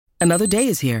Another day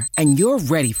is here, and you're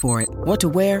ready for it. What to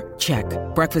wear? Check.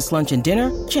 Breakfast, lunch, and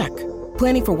dinner? Check.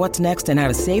 Planning for what's next and how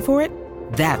to save for it?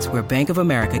 That's where Bank of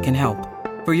America can help.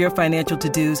 For your financial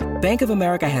to-dos, Bank of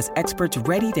America has experts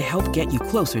ready to help get you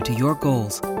closer to your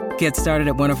goals. Get started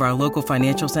at one of our local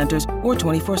financial centers or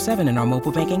 24/7 in our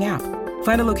mobile banking app.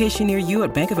 Find a location near you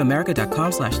at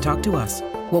bankofamerica.com/talktous.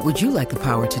 What would you like the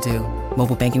power to do?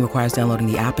 Mobile banking requires downloading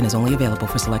the app and is only available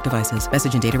for select devices.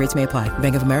 Message and data rates may apply.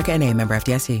 Bank of America N.A., member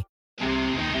FDIC.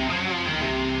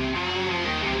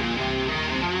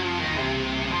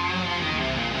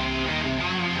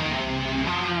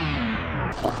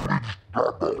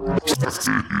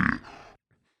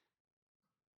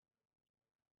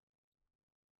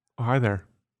 Oh, hi there.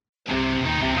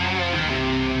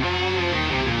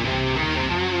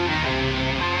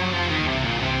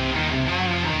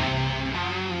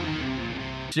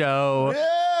 Joe.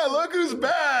 Yeah, look who's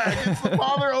back. It's the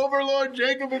father overlord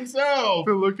Jacob himself.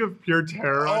 The look of pure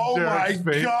terror Oh on my Derek's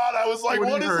face. God. I was like,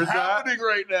 when what he is heard happening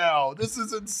right now? This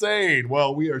is insane.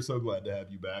 Well, we are so glad to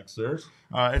have you back, sir.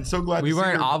 And so glad We to see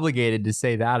weren't your- obligated to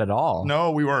say that at all.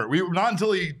 No, we weren't. We not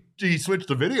until he switched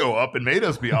the video up and made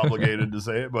us be obligated to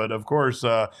say it. But of course,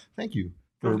 thank you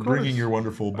for Of course. bringing your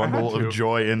wonderful I had bundle to. of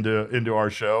joy into our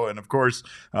show. And of course,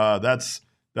 that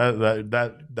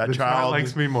The child child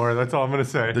likes me more. That's all I'm going to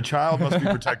say. The child must be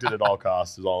protected at all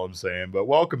costs, is all I'm saying. But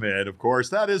welcome in, of course.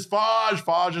 That is Faj.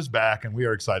 Faj is back, and we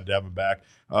are excited to have him back.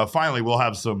 Finally, we'll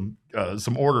have some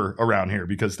order around here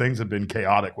because things have been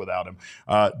chaotic without him.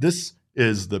 This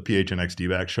is the PHNX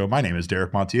D-Back Show. My name is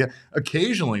Derek Montilla,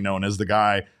 occasionally known as the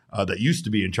guy that used to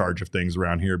be in charge of things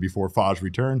around here before Faj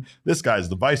returned. This guy's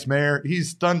the vice mayor.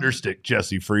 He's Thunderstick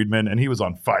Jesse Friedman, and he was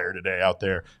on fire today out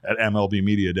there at MLB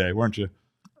Media Day, weren't you?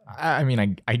 I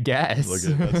mean, I guess. Look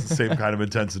at that's the same kind of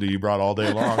intensity you brought all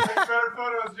day long. Take better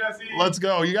photos, Jesse. Let's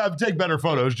go. You got to take better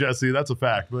photos, Jesse. That's a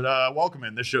fact. But welcome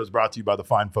in. This show is brought to you by the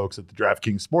fine folks at the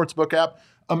DraftKings Sportsbook app,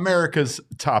 America's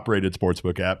top-rated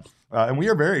sportsbook app. And we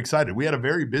are very excited. We had a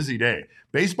very busy day.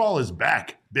 Baseball is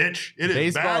back, bitch. It is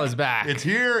Baseball is back. It's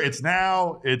here. It's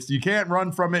now. You can't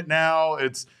run from it now.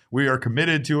 We are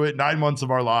committed to it. 9 months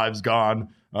of our lives gone.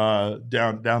 Down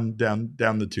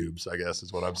the tubes, I guess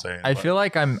is what I'm saying. I feel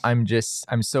like I'm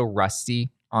so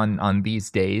rusty on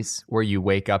these days where you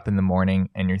wake up in the morning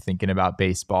and you're thinking about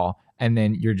baseball and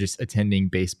then you're just attending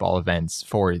baseball events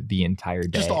for the entire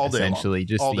day. Just all day essentially, long.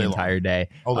 just All the day long. entire day.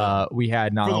 All day long. We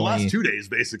had not for the only last 2 days,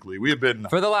 basically, we have been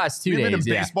for the last 2 we've been days.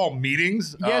 in Yeah. baseball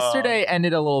meetings. Yesterday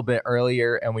ended a little bit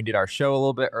earlier, and we did our show a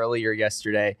little bit earlier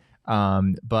yesterday.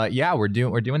 But yeah, we're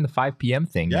doing the 5 p.m.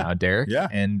 thing now, Derek. Yeah.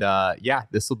 And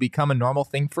this will become a normal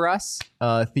thing for us,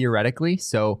 theoretically.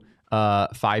 So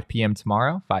 5 p.m.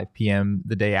 tomorrow, 5 p.m.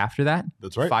 the day after that.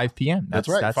 That's right. 5 p.m. That's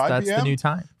right. That's 5 the new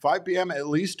time. 5 p.m. at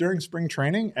least during spring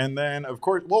training. And then, of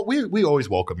course, well, we always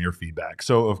welcome your feedback.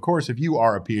 So, of course, if you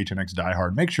are a PHNX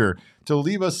diehard, make sure to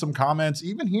leave us some comments,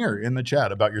 even here in the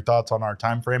chat, about your thoughts on our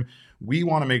time frame. We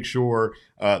want to make sure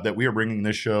that we are bringing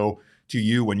this show to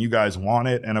you when you guys want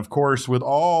it. And, of course, with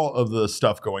all of the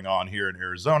stuff going on here in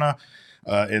Arizona,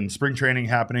 and spring training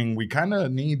happening, we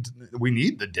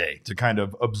need the day to kind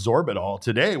of absorb it all.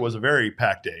 Today was a very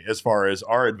packed day as far as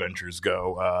our adventures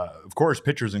go. Of course,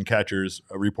 pitchers and catchers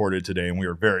reported today, and we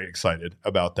were very excited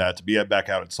about that. To be back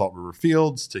out at Salt River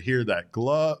Fields, to hear that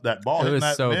ball hitting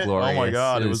that so mitt. glorious. Oh my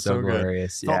God, it was so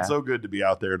glorious. good. Felt so good to be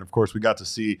out there. And of course, we got to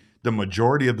see the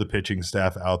majority of the pitching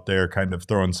staff out there kind of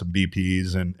throwing some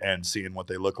BPs and seeing what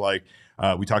they look like.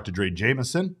 We talked to Dre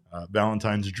Jameson,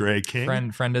 Valentine's Dre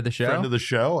King. Friend of the show. Friend of the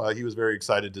show. He was very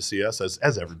excited to see us,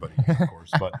 as everybody is, of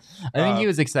course. But I think he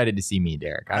was excited to see me,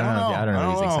 Derek. I don't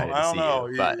know if he's excited to see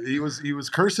you. But He was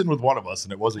cursing with one of us,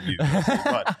 and it wasn't you.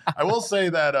 But I will say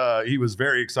that he was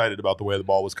very excited about the way the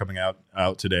ball was coming out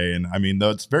today. And I mean,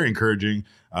 that's very encouraging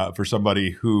for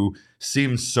somebody who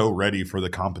seems so ready for the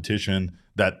competition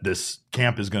that this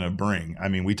camp is going to bring. I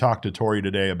mean, we talked to Torrey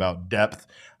today about depth.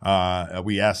 I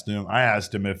asked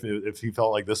him if he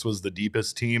felt like this was the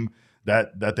deepest team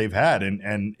that they've had,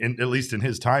 and at least in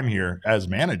his time here as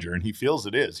manager, and he feels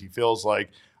it is. He feels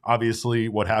like obviously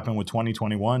what happened with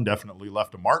 2021 definitely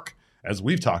left a mark, as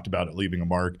we've talked about it leaving a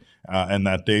mark, and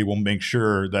that they will make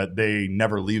sure that they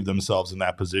never leave themselves in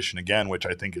that position again, which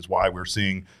I think is why we're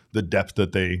seeing the depth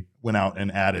that they went out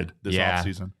and added this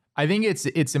offseason. I think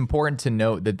it's important to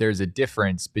note that there's a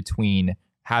difference between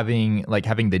having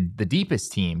the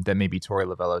deepest team that maybe Torrey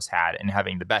Lovello's had and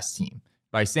having the best team.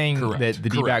 By saying that the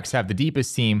D-backs have the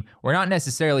deepest team, we're not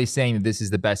necessarily saying that this is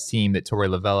the best team that Torrey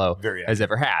Lovello has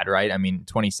ever had, right? I mean,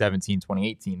 2017,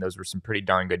 2018, those were some pretty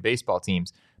darn good baseball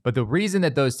teams. But the reason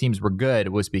that those teams were good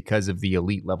was because of the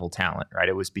elite level talent, right?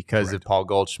 It was because of Paul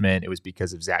Goldschmidt. It was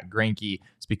because of Zach Greinke.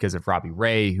 It's because of Robbie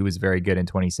Ray, who was very good in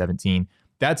 2017.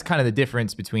 That's kind of the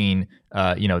difference between,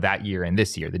 that year and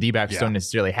this year. The D-backs don't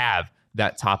necessarily have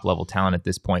that top level talent at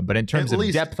this point, but in terms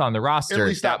of depth on the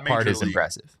roster, that part is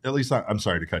impressive. At least I'm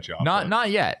sorry to cut you off. Not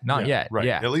yet. Right.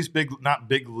 Yeah. At least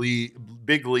big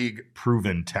league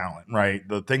proven talent, right?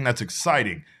 The thing that's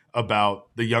exciting about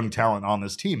the young talent on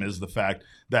this team is the fact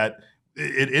that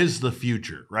it is the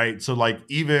future, right? So like,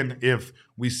 even if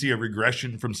we see a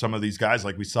regression from some of these guys,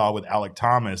 like we saw with Alec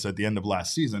Thomas at the end of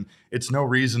last season, it's no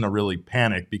reason to really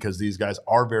panic because these guys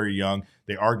are very young.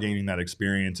 They are gaining that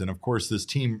experience. And of course, this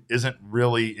team isn't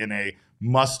really in a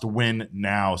must-win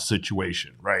now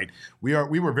situation, right? We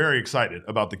were very excited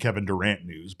about the Kevin Durant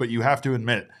news, but you have to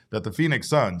admit that the Phoenix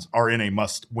Suns are in a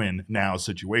must-win now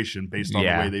situation based on the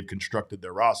way they've constructed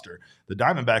their roster. The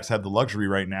Diamondbacks have the luxury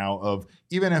right now of,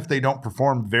 even if they don't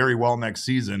perform very well next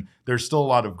season, there's still a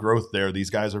lot of growth there. These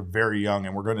guys are very young,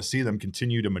 and we're going to see them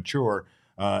continue to mature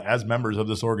as members of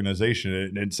this organization.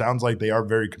 And it sounds like they are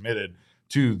very committed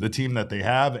to the team that they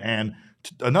have. And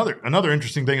another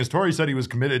interesting thing is Torrey said he was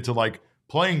committed to like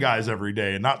playing guys every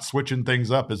day and not switching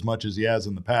things up as much as he has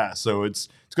in the past. So it's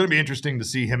going to be interesting to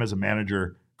see him as a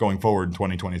manager going forward in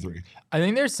 2023. I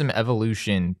think there's some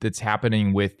evolution that's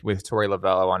happening with Torey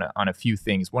Lovullo on a few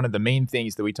things. One of the main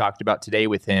things that we talked about today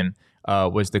with him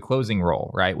was the closing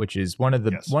role, right? Which is one of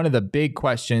the big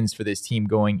questions for this team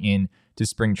going into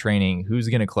spring training. Who's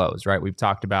going to close, right? We've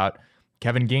talked about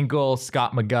Kevin Ginkel,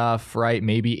 Scott McGuff, right?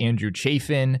 Maybe Andrew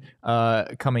Chafin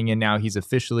coming in now. He's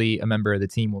officially a member of the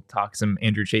team. We'll talk some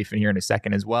Andrew Chafin here in a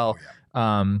second as well.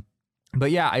 But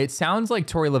yeah, it sounds like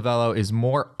Torey Lovullo is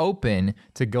more open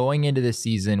to going into the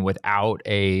season without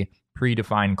a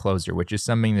predefined closer, which is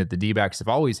something that the D-backs have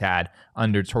always had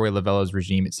under Torey Lovullo's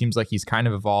regime. It seems like he's kind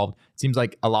of evolved. It seems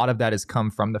like a lot of that has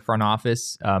come from the front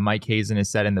office. Mike Hazen has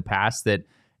said in the past that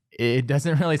it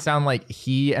doesn't really sound like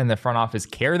he and the front office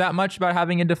care that much about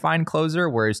having a defined closer,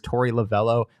 whereas Torey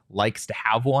Lovullo likes to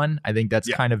have one. I think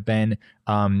that's kind of been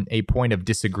a point of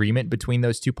disagreement between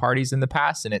those two parties in the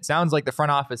past. And it sounds like the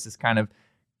front office is kind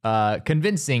of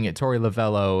convincing Torey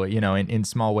Lovullo, in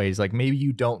small ways, like maybe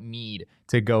you don't need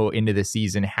to go into the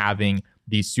season having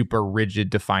these super rigid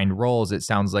defined roles. It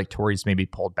sounds like Torey's maybe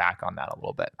pulled back on that a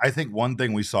little bit. I think one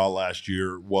thing we saw last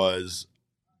year was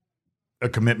a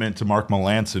commitment to Mark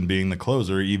Melancon being the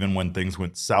closer, even when things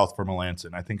went south for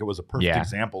Melancon. I think it was a perfect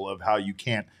example of how you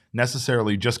can't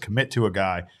necessarily just commit to a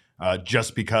guy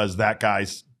just because that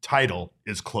guy's title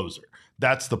is closer.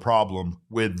 That's the problem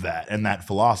with that and that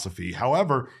philosophy.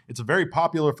 However, it's a very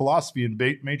popular philosophy in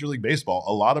Major League Baseball.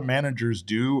 A lot of managers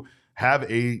do have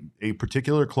a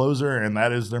particular closer, and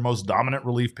that is their most dominant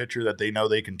relief pitcher that they know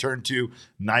they can turn to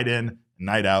night in,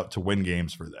 night out to win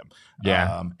games for them.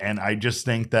 And I just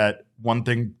think that one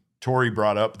thing Torey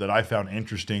brought up that I found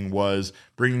interesting was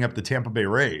bringing up the Tampa Bay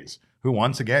Rays, who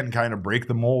once again kind of break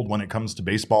the mold when it comes to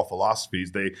baseball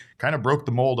philosophies. They kind of broke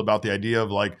the mold about the idea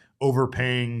of like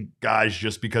overpaying guys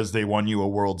just because they won you a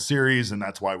World Series, and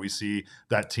that's why we see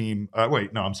that team. I'm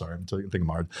thinking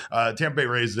hard. Tampa Bay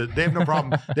Rays, they have no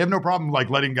problem. They have no problem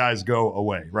like letting guys go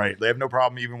away, right? They have no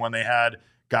problem even when they had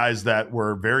guys that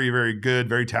were very, very good,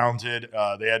 very talented.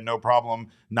 They had no problem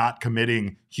not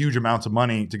committing huge amounts of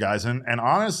money to guys. And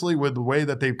honestly, with the way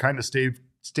that they've kind of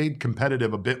stayed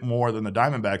competitive a bit more than the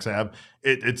Diamondbacks have,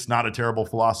 it's not a terrible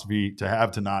philosophy to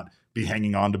have, to not be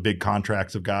hanging on to big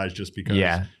contracts of guys just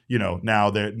because, now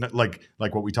they're like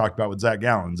what we talked about with Zach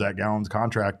Gallen. Zach Gallen's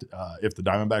contract, if the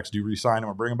Diamondbacks do re-sign him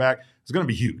or bring him back, it's going to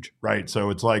be huge, right? So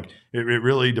it's like, it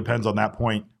really depends on that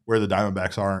point where the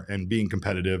Diamondbacks are and being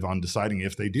competitive on deciding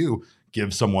if they do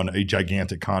give someone a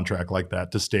gigantic contract like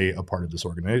that to stay a part of this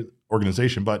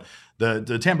organization. But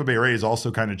the Tampa Bay Rays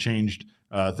also kind of changed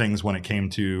things when it came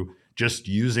to just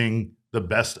using the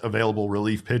best available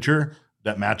relief pitcher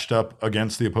that matched up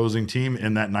against the opposing team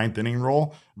in that ninth inning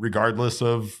role, regardless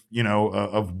of,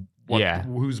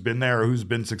 who's been there or who's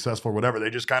been successful or whatever. They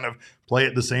just kind of play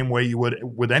it the same way you would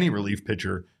with any relief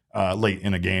pitcher late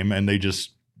in a game. And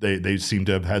they seem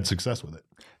to have had success with it.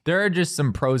 There are just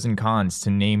some pros and cons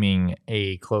to naming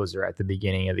a closer at the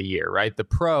beginning of the year, right? The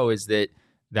pro is that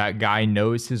guy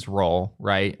knows his role,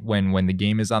 right? When the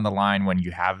game is on the line, when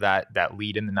you have that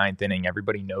lead in the ninth inning,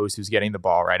 everybody knows who's getting the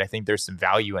ball, right? I think there's some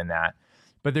value in that.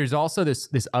 But there's also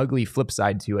this ugly flip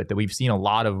side to it that we've seen a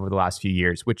lot of over the last few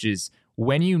years, which is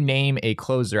when you name a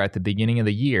closer at the beginning of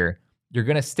the year, you're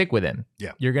going to stick with him.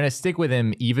 Yeah. You're going to stick with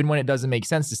him even when it doesn't make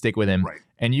sense to stick with him. Right.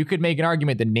 And you could make an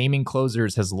argument that naming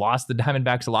closers has lost the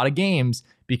Diamondbacks a lot of games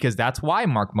because that's why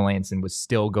Mark Melancon was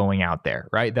still going out there,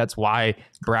 right? That's why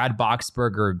Brad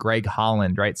Boxberger, Greg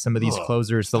Holland, right? Some of these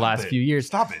closers the last few years.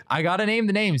 Stop it. I got to name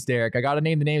the names, Derek. I got to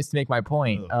name the names to make my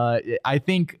point. I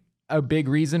think a big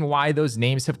reason why those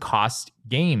names have cost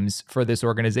games for this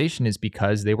organization is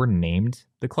because they were named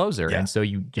the closer. Yeah. And so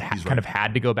you kind of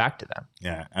had to go back to them.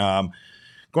 Yeah.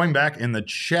 Going back in the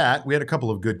chat, we had a couple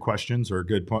of good questions or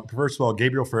good points. First of all,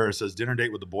 Gabriel Ferrer says, dinner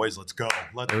date with the boys. Let's go.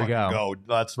 Let's go.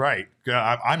 That's right.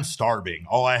 I'm starving.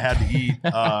 All I had to eat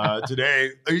today,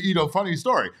 funny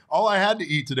story. All I had to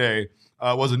eat today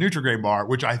was a Nutri-Grain bar,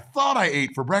 which I thought I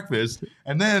ate for breakfast.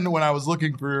 And then when I was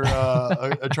looking for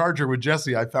a charger with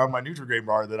Jesse, I found my Nutri-Grain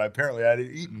bar that I apparently hadn't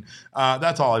eaten.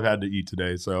 That's all I've had to eat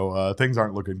today. So things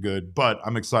aren't looking good, but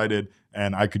I'm excited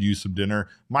and I could use some dinner.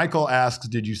 Michael asks,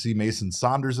 did you see Mason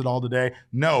Saunders at all today?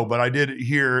 No, but I did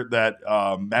hear that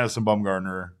Madison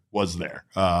Bumgarner was there.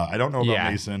 I don't know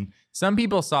about Mason. Some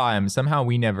people saw him. Somehow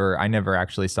I never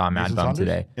actually saw Mad Bum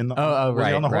today.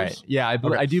 Right. Yeah,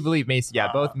 I do believe Mason. Yeah,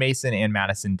 both Mason and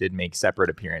Madison did make separate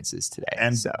appearances today.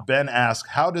 And Ben asks,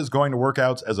 how does going to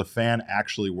workouts as a fan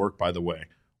actually work, by the way?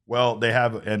 Well, they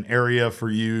have an area for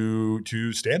you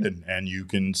to stand in, and you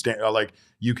can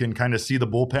you can kind of see the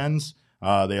bullpens.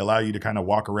 They allow you to kind of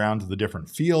walk around to the different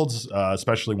fields,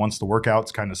 especially once the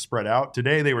workouts kind of spread out.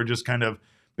 Today, they were just kind of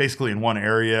basically in one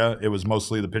area. It was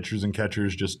mostly the pitchers and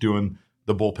catchers just doing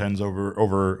the bullpens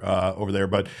over there.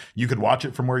 But you could watch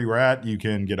it from where you were at. You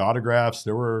can get autographs.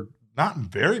 There were not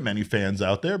very many fans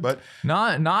out there, but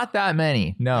not that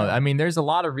many. No, I mean, there's a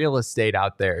lot of real estate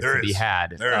out there to be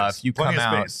had. If you come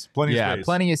out,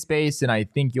 plenty of space, and I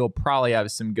think you'll probably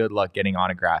have some good luck getting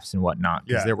autographs and whatnot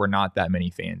because there were not that many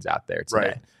fans out there today.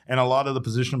 Right. And a lot of the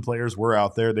position players were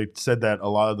out there. They said that a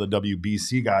lot of the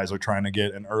WBC guys are trying to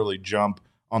get an early jump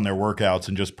on their workouts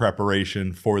and just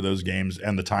preparation for those games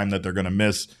and the time that they're going to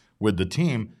miss with the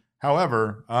team.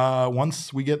 However,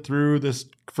 once we get through this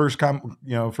first couple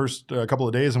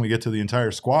of days and we get to the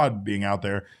entire squad being out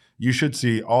there, you should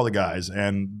see all the guys.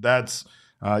 And that's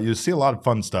you see a lot of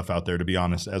fun stuff out there, to be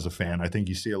honest, as a fan. I think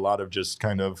you see a lot of just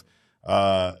kind of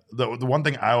the one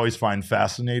thing I always find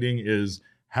fascinating is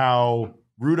how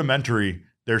rudimentary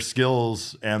their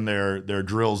skills and their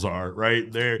drills are, right?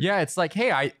 It's like,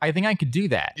 hey, I think I could do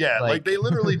that. Yeah, like they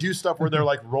literally do stuff where they're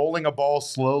like rolling a ball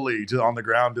slowly on the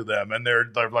ground to them, and they're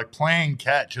like playing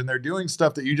catch, and they're doing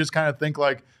stuff that you just kind of think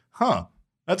like,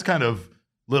 that's kind of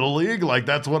little league. Like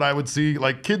that's what I would see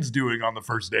like kids doing on the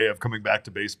first day of coming back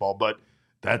to baseball. But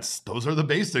those are the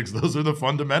basics. Those are the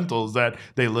fundamentals that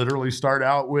they literally start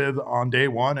out with on day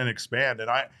one and expand.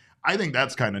 And I think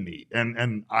that's kind of neat.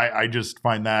 And I just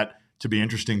find that to be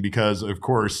interesting because, of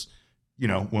course,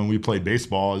 when we played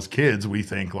baseball as kids, we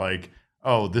think like,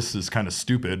 oh, this is kind of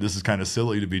stupid. This is kind of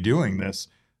silly to be doing this.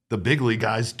 The big league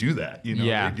guys do that. They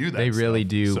do that. They really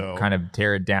do kind of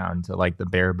tear it down to like the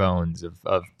bare bones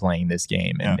of playing this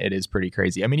game. And it is pretty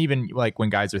crazy. I mean, even like when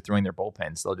guys are throwing their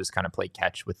bullpens, they'll just kind of play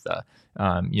catch with the,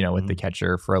 with the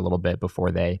catcher for a little bit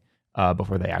before they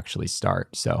actually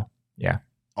start. So, yeah.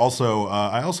 Also,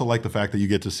 I also like the fact that you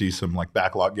get to see some like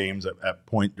backlot games at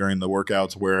point during the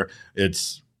workouts where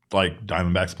it's like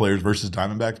Diamondbacks players versus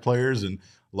Diamondbacks players. And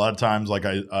a lot of times, like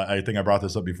I think I brought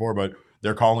this up before, but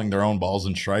they're calling their own balls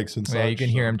and strikes and such. Yeah, you can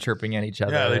hear them chirping at each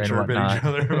other. Yeah, they chirp at each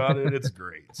other about it. It's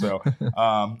great. So,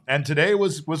 and today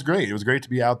was great. It was great to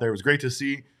be out there. It was great to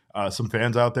see some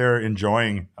fans out there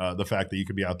enjoying the fact that you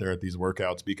could be out there at these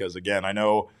workouts because, again, I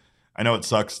know it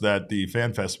sucks that the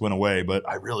Fan Fest went away, but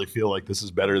I really feel like this is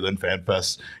better than Fan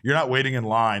Fest. You're not waiting in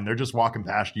line. They're just walking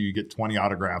past you. You get 20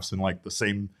 autographs in like the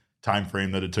same time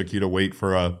frame that it took you to wait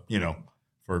for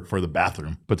for the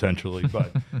bathroom potentially.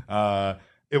 But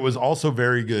it was also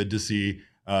very good to see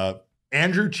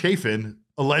Andrew Chafin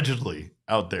allegedly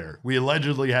out there. We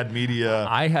allegedly had media.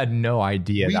 I had no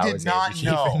idea. We did not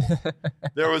know.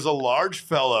 There was a large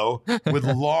fellow with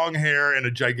long hair and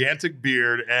a gigantic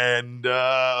beard, and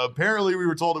apparently we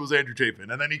were told it was Andrew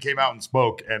Chafin. And then he came out and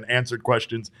spoke and answered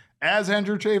questions as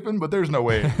Andrew Chafin, but there's no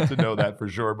way to know that for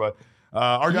sure. But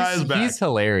our guy is back. He's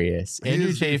hilarious.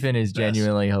 Andrew Chafin is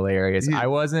genuinely hilarious. I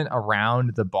wasn't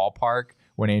around the ballpark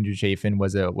when Andrew Chafin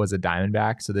was a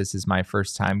Diamondback, so this is my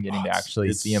first time getting to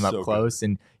actually see him up close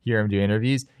and hear him do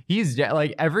interviews. He's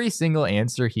like every single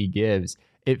answer he gives,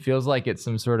 it feels like it's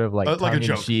some sort of like tongue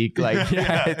in cheek. Like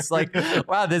it's like,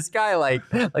 wow, this guy like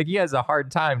he has a hard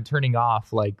time turning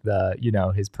off like the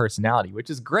his personality,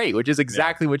 which is great, which is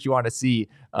exactly what you want to see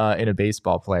in a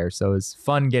baseball player. So it's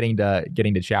fun getting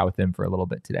to chat with him for a little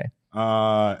bit today.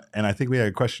 And I think we had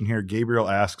a question here. Gabriel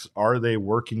asks, are they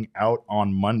working out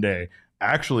on Monday?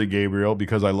 Actually, Gabriel,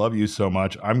 because I love you so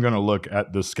much, I'm going to look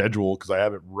at the schedule because I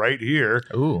have it right here.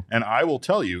 Ooh. And I will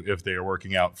tell you if they are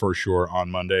working out for sure on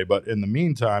Monday. But in the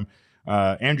meantime,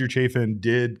 Andrew Chafin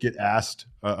did get asked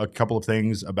a couple of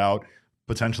things about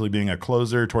potentially being a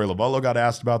closer. Torey Lovullo got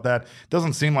asked about that.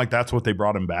 Doesn't seem like that's what they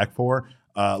brought him back for.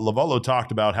 Lovullo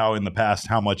talked about how in the past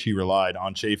how much he relied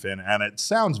on Chafin, and it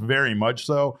sounds very much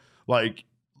so like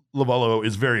Lovullo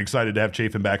is very excited to have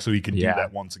Chafin back so he can do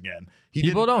that once again.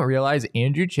 People don't realize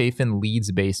Andrew Chafin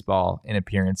leads baseball in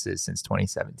appearances since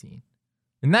 2017.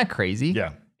 Isn't that crazy?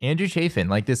 Yeah. Andrew Chafin,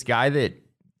 like this guy that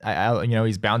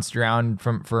he's bounced around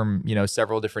from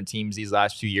several different teams these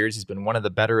last few years. He's been one of the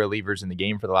better relievers in the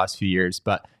game for the last few years,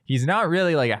 but he's not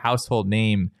really like a household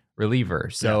name reliever.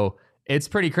 So it's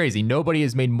pretty crazy. Nobody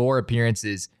has made more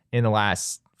appearances in the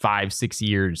last 5-6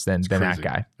 years than that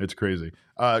guy. It's crazy.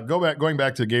 Going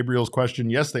back to Gabriel's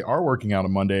question. Yes, they are working out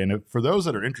on Monday. And for those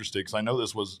that are interested, because I know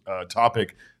this was a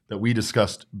topic that we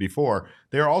discussed before,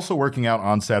 they are also working out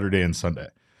on Saturday and Sunday.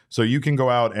 So you can go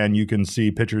out and you can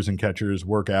see pitchers and catchers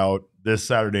work out this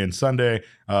Saturday and Sunday.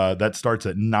 That starts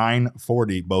at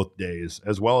 9:40 both days,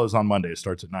 as well as on Monday. It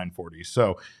starts at 9:40.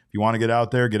 So if you want to get out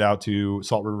there, get out to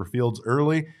Salt River Fields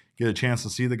early, get a chance to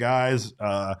see the guys.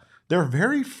 They're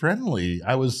very friendly.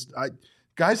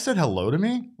 Guys said hello to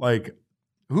me. Like,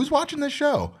 who's watching this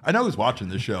show? I know who's watching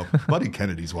this show. Buddy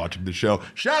Kennedy's watching the show.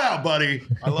 Shout out, Buddy.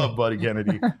 I love Buddy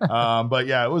Kennedy. But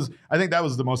yeah, I think that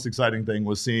was the most exciting thing,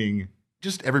 was seeing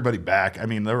just everybody back. I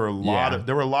mean, there were a lot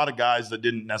of guys that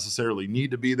didn't necessarily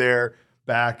need to be there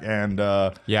back, and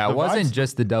it wasn't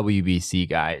just the WBC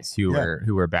guys who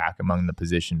were back among the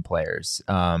position players.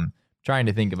 Trying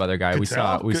to think of other guys.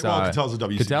 Catell's a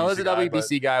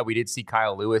WBC guy. We did see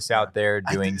Kyle Lewis out there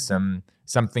doing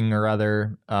something or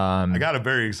other. I got a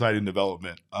very exciting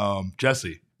development.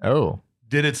 Jesse. Oh.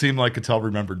 Did it seem like Cattell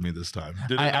remembered me this time?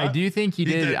 I do think he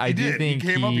did. I do think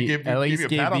he at least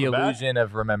gave the illusion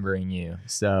of remembering you.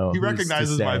 So he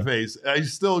recognizes my face. I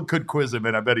still could quiz him,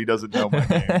 and I bet he doesn't know my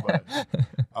name, but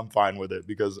I'm fine with it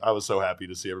because I was so happy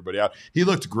to see everybody out. He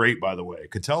looked great, by the way.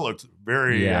 Cattell looked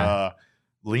very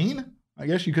lean, I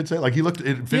guess you could say. Like, he looked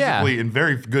physically in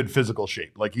very good physical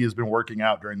shape. Like, he has been working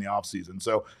out during the offseason.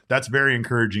 So that's very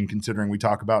encouraging, considering we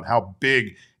talk about how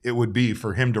big it would be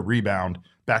for him to rebound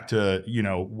back to,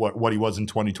 what he was in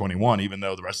 2021, even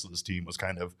though the rest of this team was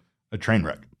kind of a train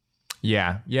wreck.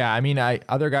 Yeah. I mean,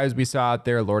 other guys we saw out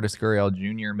there, Lourdes Gurriel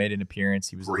Jr. made an appearance.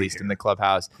 He was released in the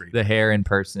clubhouse. The hair in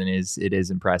person is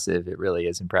impressive. It really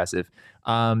is impressive.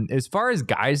 As far as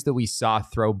guys that we saw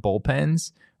throw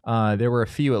bullpens, there were a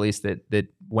few at least that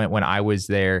went when I was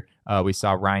there. We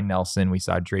saw Ryan Nelson, we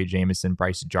saw Dre Jameson,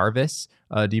 Bryce Jarvis,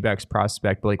 D-backs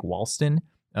prospect, Blake Walston,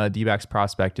 D-backs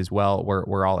prospect as well.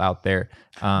 We're all out there.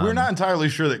 We're not entirely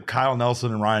sure that Kyle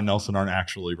Nelson and Ryan Nelson aren't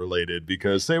actually related,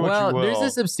 because say what you will. There's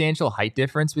a substantial height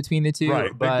difference between the two. Right,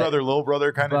 big brother, little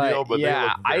brother kind of deal. But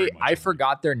yeah, they look I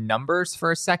forgot their numbers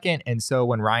for a second, and so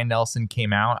when Ryan Nelson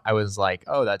came out, I was like,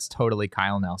 oh, that's totally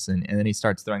Kyle Nelson, and then he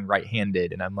starts throwing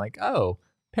right-handed, and I'm like, oh.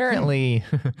 Apparently,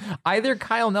 either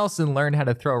Kyle Nelson learned how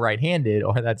to throw right-handed,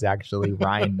 or that's actually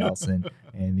Ryan Nelson.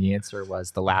 And the answer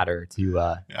was the latter,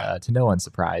 to no one's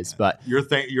surprise. But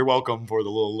you're welcome for the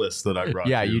little list that I brought.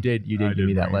 Yeah, you did give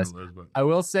me that list. I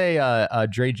will say,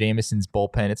 Dre Jameson's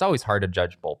bullpen. It's always hard to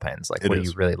judge bullpens. Like, what are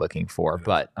you really looking for?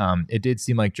 But it did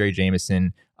seem like Dre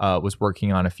Jameson was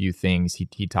working on a few things.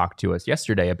 He talked to us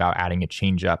yesterday about adding a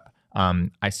changeup.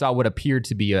 I saw what appeared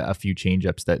to be a few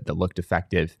changeups that looked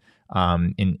effective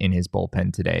in his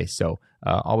bullpen today. So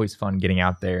always fun getting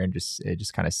out there and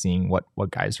just kind of seeing what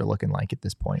guys are looking like at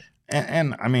this point.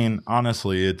 And I mean,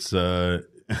 honestly, it's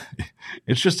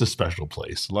just a special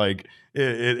place. Like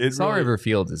Salt River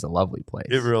Fields is a lovely place.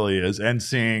 It really is. And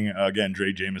seeing again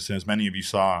Dre Jameson, as many of you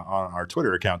saw on our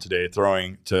Twitter account today,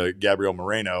 throwing to Gabriel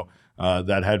Moreno,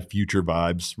 that had future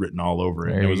vibes written all over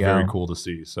it. It was very cool to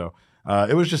see. So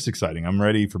it was just exciting. I'm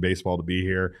ready for baseball to be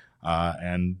here.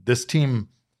 And this team,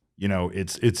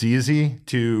 it's easy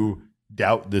to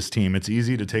doubt this team. It's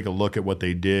easy to take a look at what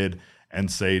they did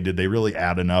and say, did they really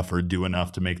add enough or do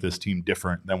enough to make this team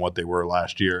different than what they were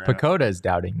last year? Pacoda is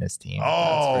doubting this team.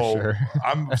 Oh, that's for sure.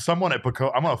 I'm someone at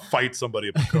Pacoda. I'm going to fight somebody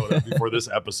at Pacoda before this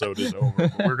episode is over.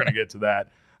 But we're going to get to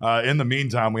that. In the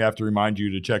meantime, we have to remind you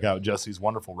to check out Jesse's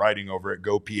wonderful writing over at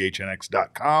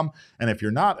gophnx.com. And if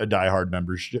you're not a diehard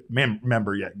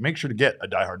member yet, make sure to get a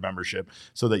diehard membership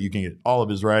so that you can get all of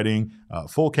his writing.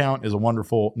 Full Count is a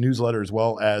wonderful newsletter, as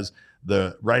well as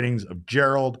the writings of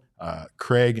Gerald,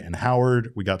 Craig, and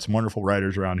Howard. We got some wonderful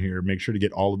writers around here. Make sure to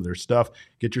get all of their stuff.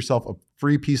 Get yourself a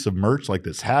free piece of merch like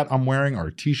this hat I'm wearing or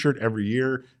a t-shirt every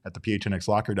year at the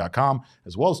phnxlocker.com,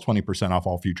 as well as 20% off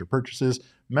all future purchases.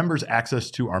 Members access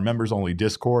to our members only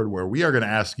Discord, where we are going to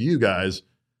ask you guys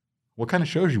what kind of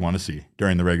shows you want to see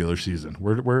during the regular season.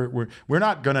 We're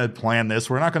not going to plan this.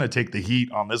 We're not going to take the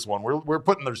heat on this one. We're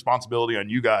putting the responsibility on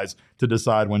you guys to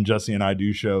decide when Jesse and I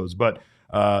do shows. But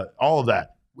all of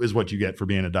that is what you get for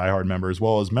being a diehard member, as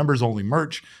well as members only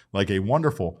merch, like a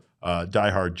wonderful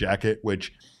diehard jacket,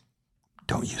 which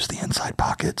don't use the inside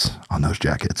pockets on those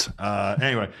jackets.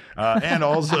 And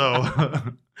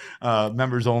also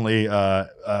members only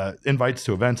invites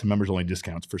to events and members only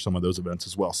discounts for some of those events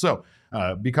as well. So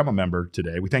become a member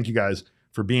today. We thank you guys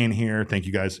for being here. Thank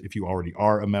you guys if you already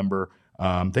are a member.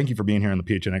 Thank you for being here on the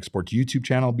PHNX Sports YouTube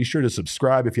channel. Be sure to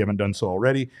subscribe if you haven't done so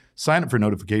already. Sign up for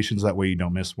notifications. That way you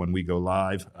don't miss when we go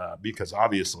live, because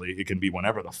obviously it can be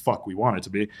whenever the fuck we want it to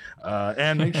be.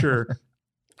 And make sure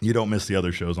you don't miss the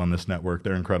other shows on this network.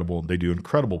 They're incredible. They do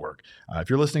incredible work. If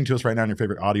you're listening to us right now on your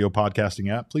favorite audio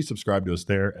podcasting app, please subscribe to us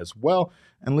there as well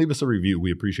and leave us a review.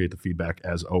 We appreciate the feedback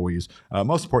as always.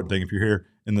 Most important thing, if you're here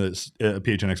in the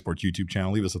PHNX Sports YouTube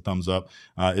channel, leave us a thumbs up.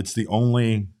 It's the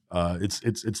only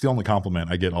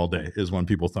compliment I get all day is when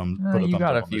people put a thumbs up. You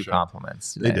got a on the few show.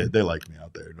 compliments today. They did. They like me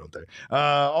out there, don't they?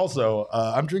 Also,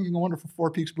 I'm drinking a wonderful Four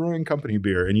Peaks Brewing Company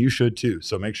beer, and you should too.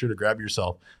 So make sure to grab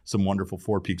yourself some wonderful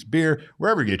Four Peaks beer,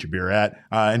 wherever you get your beer at.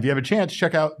 And if you have a chance,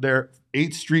 check out their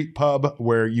 8th Street Pub,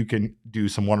 where you can do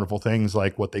some wonderful things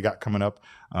like what they got coming up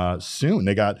soon.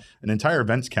 They got an entire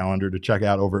events calendar to check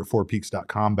out over at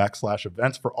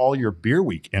fourpeaks.com/events for all your Beer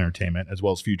Week entertainment, as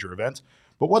well as future events.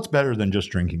 But what's better than just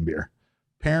drinking beer?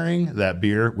 Pairing that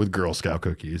beer with Girl Scout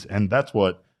cookies. And that's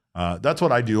what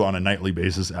I do on a nightly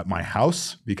basis at my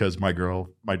house, because my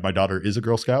daughter is a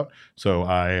Girl Scout. So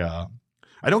I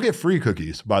don't get free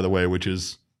cookies, by the way, which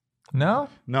is No,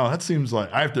 that seems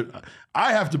like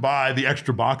I have to buy the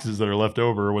extra boxes that are left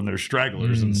over when there's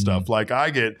stragglers and stuff. Like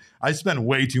I spend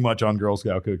way too much on Girl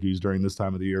Scout cookies during this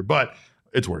time of the year, but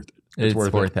it's worth it. It's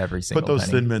worth every single Put those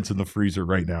penny. Thin Mints in the freezer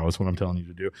right now is what I'm telling you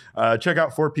to do. Check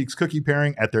out Four Peaks Cookie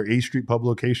Pairing at their 8th Street Pub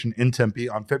location in Tempe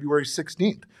on February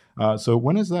 16th. So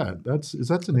when is that? Is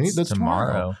that today? That's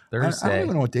tomorrow. Thursday. I don't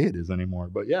even know what day it is anymore.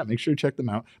 But yeah, make sure to check them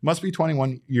out. Must be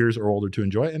 21 years or older to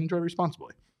enjoy it, and enjoy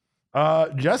responsibly.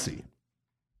 Jesse,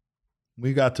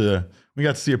 we got to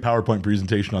see a PowerPoint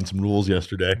presentation on some rules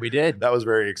yesterday. We did. That was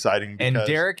very exciting. And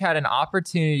Derek had an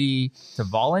opportunity to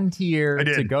volunteer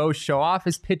to go show off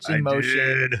his pitching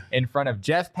motion in front of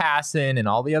Jeff Passan and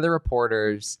all the other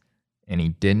reporters, and he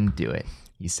didn't do it.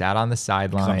 He sat on the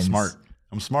sidelines.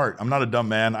 I'm smart. I'm not a dumb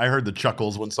man. I heard the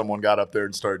chuckles when someone got up there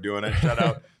and started doing it. Shout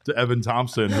out to Evan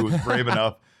Thompson, who was brave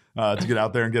enough to get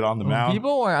out there and get on the mound.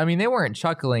 People were, they weren't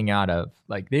chuckling out of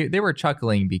they were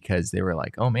chuckling because they were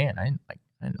like, oh man, I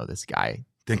didn't know this guy.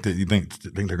 Think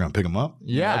they're gonna pick him up?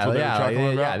 Yeah, that's what they were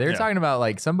chuckling about? They're talking about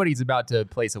like somebody's about to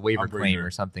place a waiver claim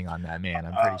or something on that man.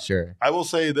 I'm pretty sure. I will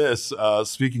say this.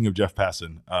 Speaking of Jeff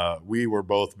Passan, we're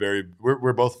both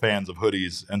fans of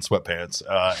hoodies and sweatpants.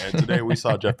 And today we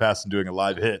saw Jeff Passan doing a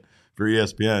live hit for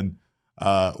ESPN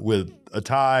with a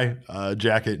tie,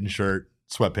 jacket, and shirt,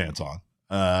 sweatpants on.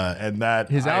 And that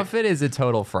his outfit is a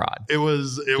total fraud. It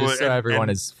was so everyone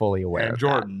is fully aware. And of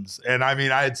Jordan's. That. And I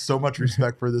mean, I had so much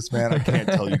respect for this man. I can't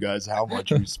tell you guys how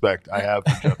much respect I have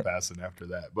for Jeff Passan after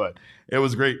that. But it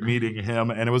was great meeting him,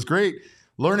 and it was great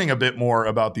learning a bit more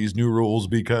about these new rules,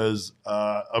 because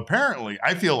apparently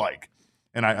I feel like,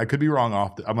 and I could be wrong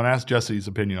I'm going to ask Jesse's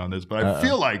opinion on this, but I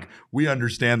feel like we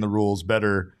understand the rules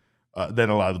better than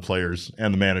a lot of the players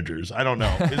and the managers. I don't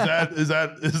know. Is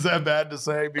that bad to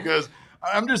say? Because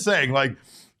I'm just saying, like,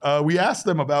 we asked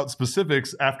them about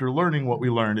specifics after learning what we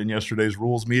learned in yesterday's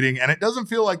rules meeting, and it doesn't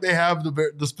feel like they have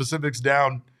the specifics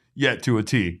down yet to a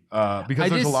T, because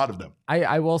there's a lot of them.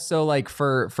 I will. So like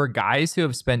for guys who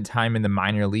have spent time in the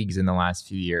minor leagues in the last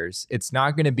few years, it's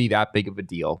not going to be that big of a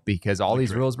deal, because all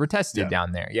these rules were tested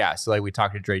down there. Yeah. So like we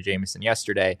talked to Dre Jameson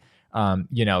yesterday.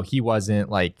 He wasn't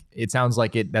like, it sounds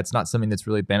like that's not something that's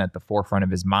really been at the forefront of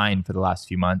his mind for the last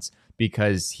few months,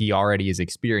 because he already has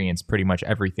experienced pretty much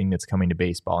everything that's coming to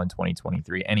baseball in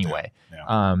 2023 anyway.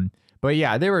 Yeah. But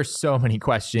yeah, there were so many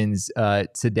questions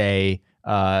today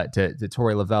to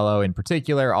Torey Lovello in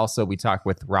particular. Also, we talked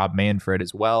with Rob Manfred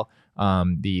as well,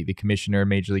 the commissioner of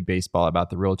Major League Baseball,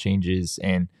 about the rule changes.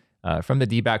 And from the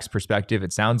D-backs perspective,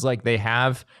 it sounds like they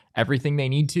have everything they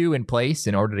need to in place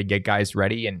in order to get guys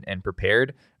ready and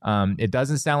prepared. It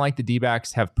doesn't sound like the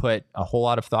D-backs have put a whole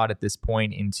lot of thought at this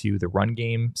point into the run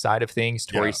game side of things.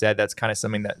 Torey said that's kind of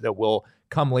something that will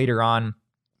come later on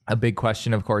A big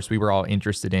question, of course, we were all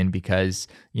interested in because,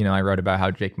 I wrote about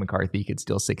how Jake McCarthy could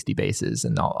steal 60 bases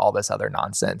and all this other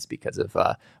nonsense because of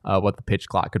what the pitch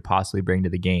clock could possibly bring to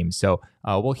the game. So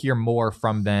we'll hear more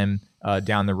from them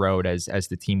down the road as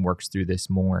the team works through this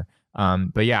more.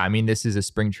 But yeah, I mean, this is a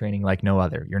spring training like no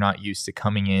other. You're not used to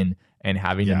coming in and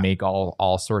having to make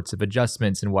all sorts of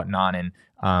adjustments and whatnot. And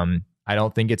I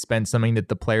don't think it's been something that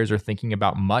the players are thinking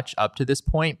about much up to this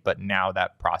point, but now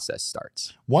that process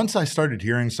starts. Once I started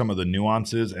hearing some of the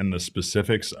nuances and the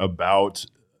specifics about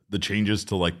the changes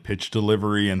to like pitch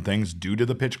delivery and things due to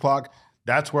the pitch clock,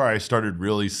 that's where I started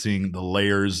really seeing the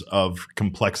layers of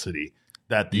complexity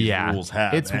that these rules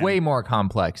have. It's way more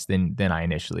complex than I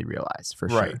initially realized, for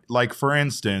right. sure. Like, for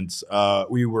instance,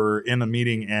 we were in a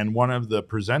meeting and one of the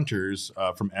presenters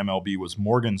from MLB was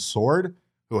Morgan Sword,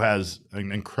 who has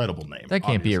an incredible name. That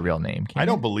can't be a real name. I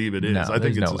don't believe it is. No, I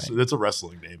think it's a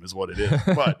wrestling name is what it is.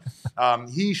 But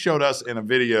he showed us in a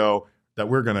video that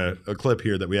we're going to clip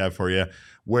here that we have for you,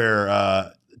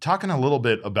 where talking a little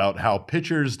bit about how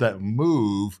pitchers that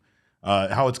move,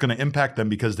 how it's going to impact them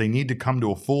because they need to come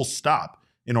to a full stop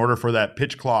in order for that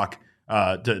pitch clock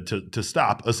to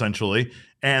stop, essentially.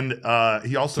 And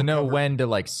he also know when to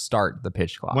like start the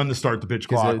pitch clock. When to start the pitch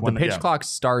clock. The pitch clock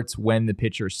starts when the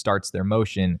pitcher starts their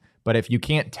motion. But if you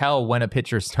can't tell when a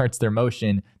pitcher starts their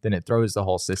motion, then it throws the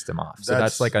whole system off. So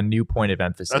that's like a new point of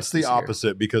emphasis. That's the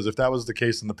opposite, because if that was the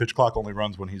case and the pitch clock only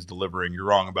runs when he's delivering, you're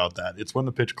wrong about that. It's when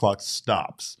the pitch clock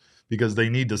stops, because they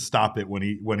need to stop it when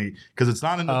he because it's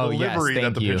not in the delivery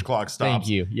that the pitch clock stops. Thank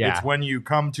you. Yeah. It's when you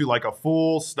come to like a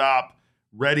full stop,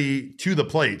 ready to the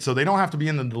plate, so they don't have to be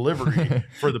in the delivery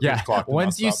for the pitch clock.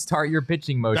 Once you start your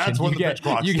pitching motion, that's when the pitch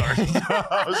clock starts.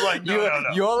 I was like, no.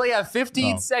 You only have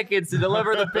 15 seconds to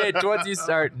deliver the pitch once you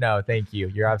start. No, thank you.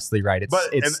 You're absolutely right.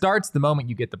 It starts the moment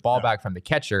you get the ball back from the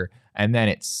catcher, and then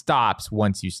it stops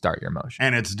once you start your motion.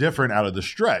 And it's different out of the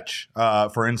stretch.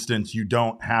 For instance, you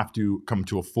don't have to come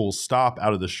to a full stop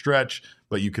out of the stretch,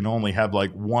 but you can only have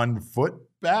like 1 foot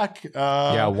back.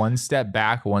 1 step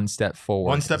back, 1 step forward.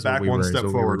 1 step back, 1 step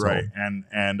forward, right.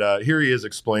 And here he is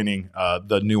explaining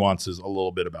the nuances a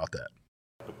little bit about that.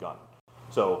 Begun.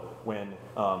 So when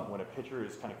a pitcher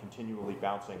is kind of continually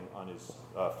bouncing on his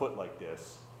foot like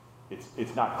this,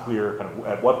 it's not clear kind of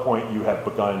at what point you have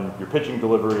begun your pitching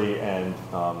delivery and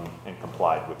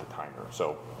complied with the timer.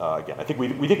 So again, I think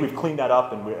we think we've cleaned that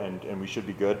up and we should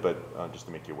be good, but just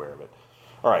to make you aware of it.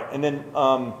 All right, and then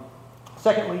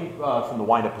secondly, from the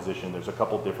windup position, there's a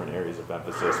couple different areas of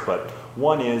emphasis, but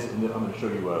one is, and I'm going to show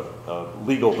you a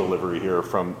legal delivery here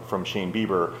from Shane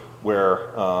Bieber,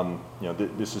 where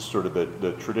this is sort of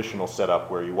the traditional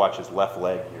setup where you watch his left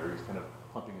leg here. He's kind of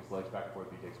pumping his legs back and forth.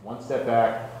 He takes 1 step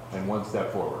back and 1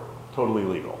 step forward. Totally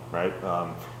legal, right?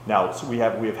 Now, so we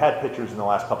have had pitchers in the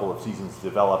last couple of seasons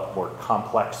develop more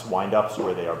complex windups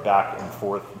where they are back and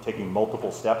forth and taking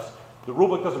multiple steps. The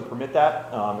rulebook doesn't permit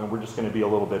that, and we're just going to be a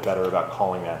little bit better about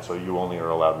calling that, so you only are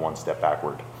allowed 1 step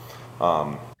backward.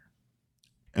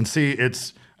 And see,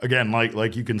 it's again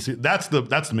like you can see that's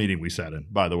the meeting we sat in.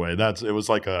 By the way, it was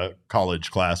like a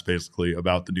college class basically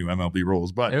about the new MLB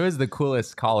rules. But it was the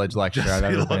coolest college lecture I've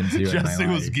ever been to. Jesse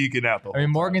was geeking out.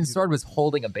 Morgan Sword was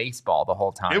holding a baseball the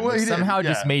whole time. It somehow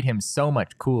just made him so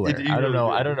much cooler. I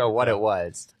don't know what it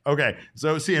was. Okay,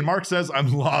 so see, and Mark says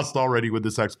I'm lost already with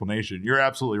this explanation. You're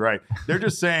absolutely right. They're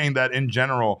just saying that in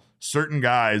general, certain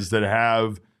guys that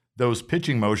have those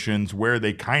pitching motions where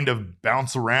they kind of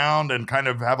bounce around and kind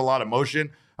of have a lot of motion.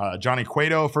 Johnny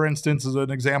Cueto, for instance, is an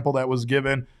example that was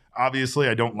given. Obviously,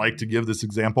 I don't like to give this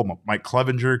example. Mike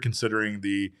Clevenger, considering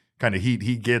the kind of heat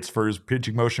he gets for his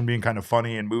pitching motion being kind of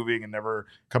funny and moving and never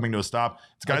coming to a stop.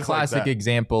 It's guys a classic like that.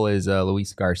 Example is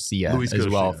Luis Garcia from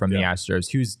the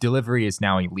Astros, whose delivery is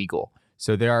now illegal.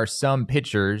 So there are some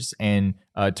pitchers, and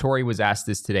Tori was asked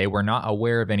this today. We're not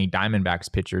aware of any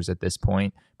Diamondbacks pitchers at this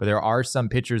point, but there are some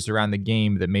pitchers around the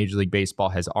game that Major League Baseball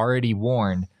has already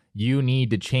warned you need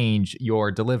to change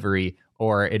your delivery,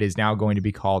 or it is now going to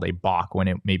be called a balk when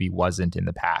it maybe wasn't in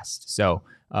the past. So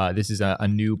this is a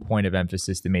new point of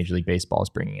emphasis that Major League Baseball is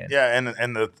bringing in. Yeah,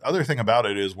 and the other thing about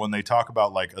it is when they talk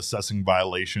about like assessing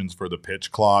violations for the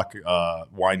pitch clock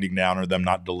winding down or them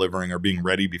not delivering or being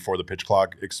ready before the pitch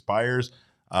clock expires,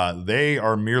 they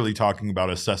are merely talking about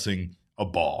assessing a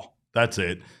ball. That's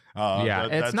it.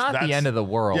 It's not the end of the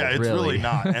world. Yeah, it's really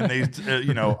not. And they,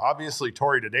 obviously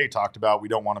Tori today talked about we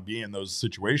don't want to be in those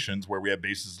situations where we have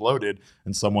bases loaded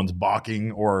and someone's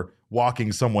balking or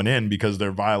walking someone in because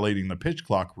they're violating the pitch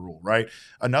clock rule, right?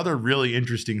 Another really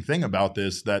interesting thing about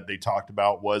this that they talked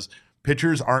about was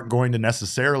pitchers aren't going to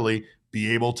necessarily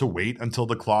be able to wait until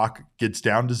the clock gets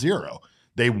down to 0.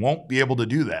 they won't be able to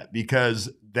do that because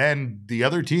then the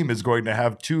other team is going to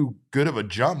have too good of a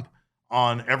jump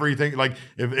on everything. Like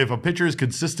if a pitcher is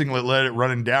consistently let it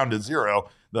running down to zero,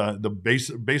 the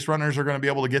base runners are going to be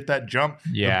able to get that jump.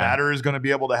 Yeah. The batter is going to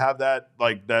be able to have that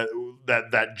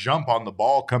jump on the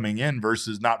ball coming in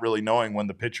versus not really knowing when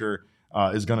the pitcher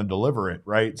is going to deliver it,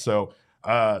 right? So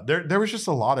there was just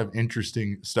a lot of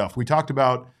interesting stuff. We talked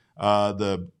about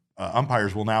the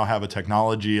umpires will now have a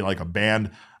technology like a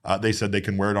band. They said they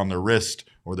can wear it on their wrist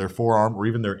or their forearm or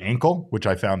even their ankle, which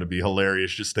I found to be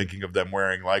hilarious. Just thinking of them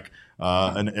wearing like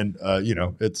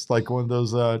it's like one of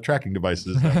those tracking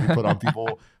devices that we put on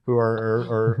people who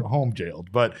are home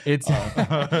jailed. But it's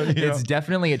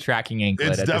definitely a tracking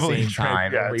anklet at the same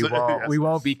time. Yeah, we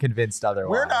won't be convinced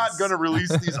otherwise. We're not going to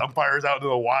release these umpires out into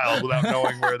the wild without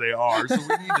knowing where they are. So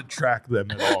we need to track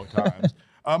them at all times.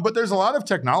 But there's a lot of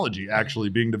technology actually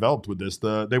being developed with this.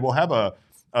 They will have a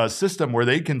system where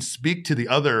they can speak to the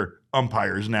other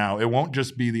umpires now. It won't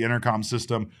just be the intercom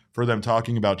system for them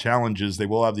talking about challenges. They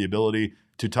will have the ability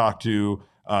to talk to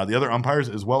the other umpires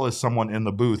as well as someone in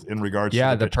the booth in regards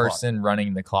to the person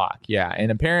running the clock. Yeah, and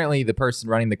apparently the person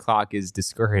running the clock is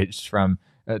discouraged from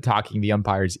talking the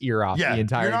umpire's ear off the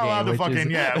entire game. You're not allowed to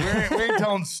fucking, we ain't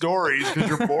telling stories because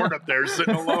you're bored up there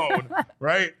sitting alone,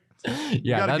 right?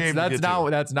 Yeah, that's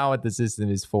not what the system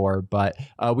is for. But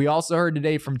we also heard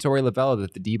today from Torey Lovullo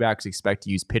that the D-backs expect to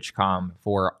use PitchCom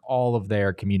for all of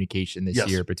their communication this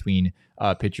year between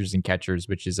pitchers and catchers,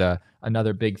 which is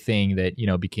another big thing that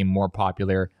became more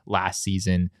popular last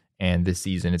season. And this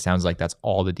season, it sounds like that's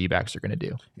all the D-backs are going to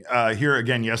do. Here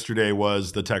again, yesterday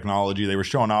was the technology. They were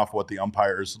showing off what the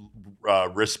umpires'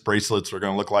 wrist bracelets are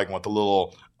going to look like and what the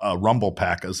little rumble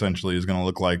pack essentially is going to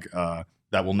look like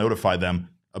that will notify them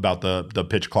about the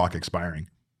pitch clock expiring.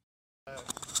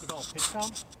 Develop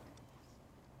PitchCom.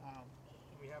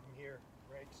 We have them here,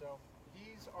 right? So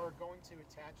these are going to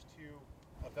attach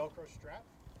to a Velcro strap.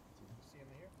 See them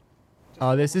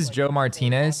here? This is Joe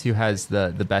Martinez, who has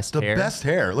the best hair. The best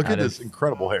hair. Look at this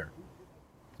incredible hair.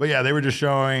 But yeah, they were just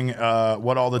showing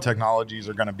what all the technologies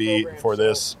are going to be for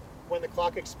this. When the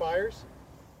clock expires,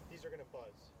 these are going to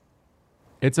buzz.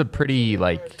 It's a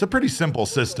pretty simple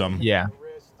system. Yeah.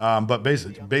 But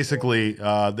basically,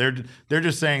 they're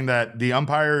just saying that the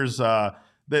umpires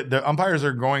the umpires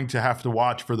are going to have to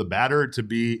watch for the batter to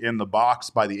be in the box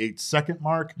by the 8-second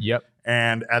mark. Yep.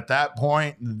 And at that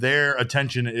point, their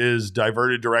attention is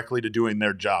diverted directly to doing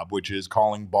their job, which is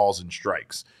calling balls and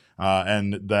strikes.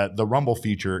 And that the rumble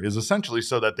feature is essentially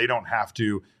so that they don't have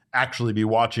to actually be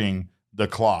watching the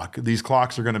clock. These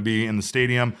clocks are going to be in the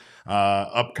stadium,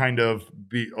 up kind of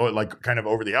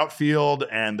over the outfield,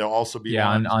 and they'll also be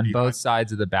on both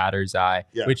sides of the batter's eye.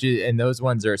 Yeah. And those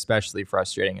ones are especially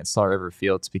frustrating at Salt River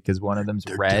Fields because one of them's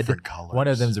red, one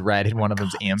of them's red, and one of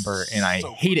them's amber, and I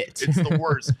hate it. It's the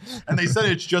worst. And they said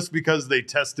it's just because they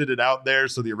tested it out there,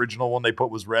 so the original one they put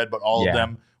was red, but all of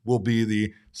them will be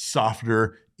the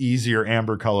softer, easier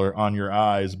amber color on your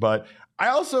eyes. But I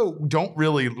also don't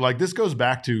really like this. Goes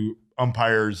back to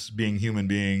umpires being human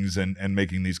beings and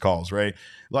making these calls, right?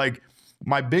 Like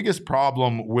my biggest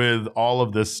problem with all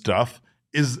of this stuff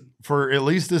is for at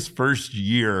least this first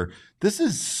year, this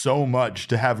is so much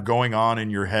to have going on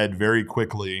in your head very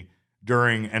quickly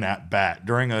during an at-bat,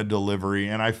 during a delivery.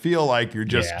 And I feel like you're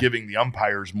just giving the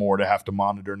umpires more to have to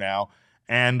monitor now.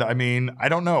 And I mean, I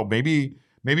don't know, maybe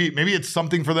it's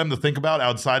something for them to think about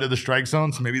outside of the strike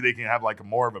zone. So maybe they can have like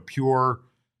more of a pure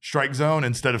strike zone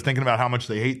instead of thinking about how much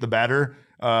they hate the batter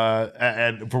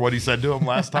and for what he said to him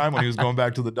last time when he was going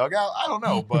back to the dugout. I don't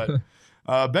know,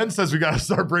 but Ben says we got to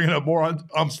start bringing up more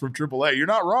umps from AAA. You're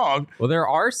not wrong. Well, there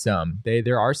are some.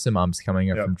 There are some umps coming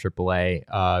up from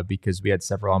AAA because we had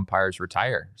several umpires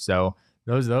retire. So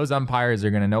those umpires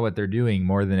are going to know what they're doing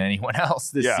more than anyone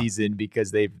else this season because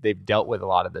they've dealt with a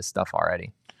lot of this stuff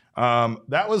already.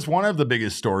 That was one of the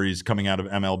biggest stories coming out of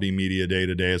MLB Media Day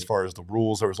today as far as the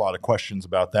rules. There was a lot of questions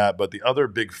about that. But the other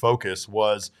big focus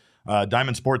was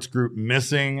Diamond Sports Group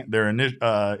missing their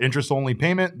interest-only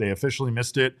payment. They officially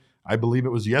missed it. I believe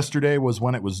it was yesterday was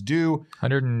when it was due.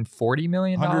 $140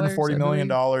 million? $140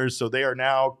 million. So they are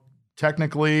now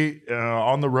technically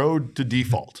on the road to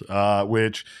default,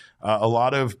 which a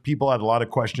lot of people had a lot of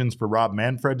questions for Rob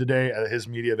Manfred today at his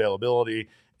media availability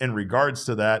in regards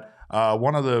to that.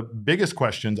 One of the biggest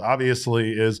questions,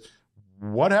 obviously, is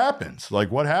what happens?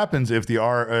 Like, what happens if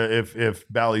if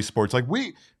Bally Sports, like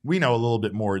we know a little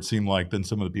bit more, it seemed like, than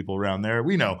some of the people around there.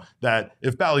 We know that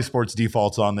if Bally Sports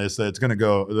defaults on this, that it's going to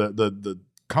go the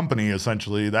company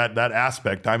essentially that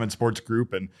aspect, Diamond Sports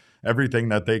Group, and everything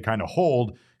that they kind of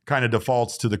hold kind of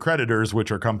defaults to the creditors,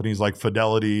 which are companies like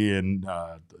Fidelity and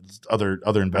other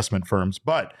investment firms.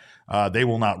 But they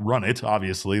will not run it.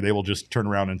 Obviously, they will just turn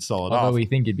around and sell it off. Although we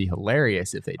think it'd be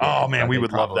hilarious if they did. Oh man, we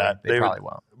would love that. They probably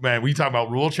won't. Man, we talk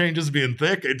about rule changes being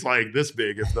thick. It's like this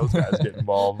big if those guys get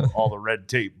involved, all the red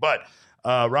tape. But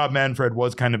Rob Manfred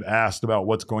was kind of asked about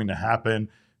what's going to happen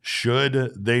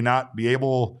should they not be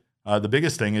able. The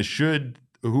biggest thing is should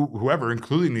whoever,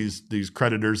 including these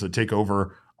creditors that take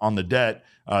over on the debt,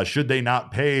 should they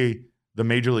not pay the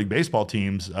Major League Baseball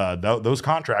teams, those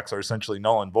contracts are essentially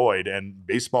null and void, and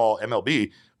baseball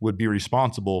MLB would be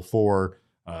responsible for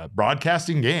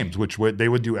broadcasting games, which they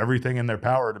would do everything in their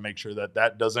power to make sure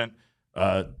that doesn't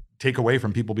take away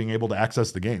from people being able to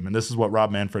access the game. And this is what Rob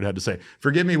Manfred had to say.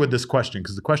 Forgive me with this question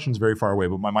because the question's very far away,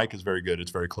 but my mic is very good. It's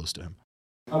very close to him.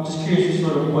 I'm just curious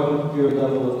sort of what your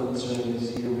level of concern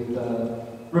is here with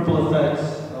ripple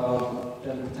effects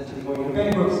and potentially going into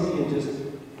bankruptcy, and just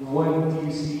what do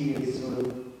you see as sort of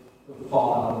the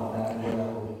fallout of that?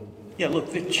 Yeah,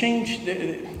 look, the change,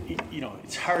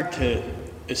 it's hard to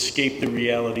escape the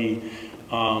reality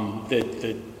that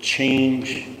the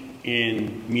change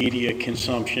in media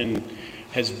consumption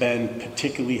has been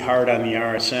particularly hard on the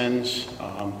RSNs.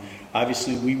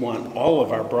 Obviously, we want all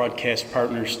of our broadcast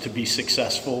partners to be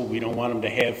successful. We don't want them to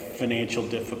have financial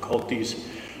difficulties.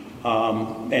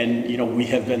 And we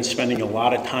have been spending a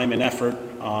lot of time and effort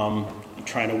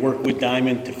trying to work with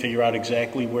Diamond to figure out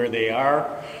exactly where they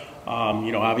are.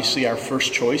 Obviously, our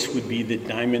first choice would be that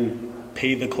Diamond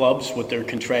pay the clubs what they're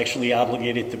contractually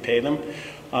obligated to pay them.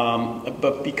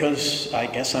 But because I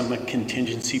guess I'm a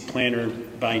contingency planner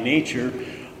by nature,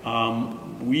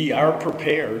 we are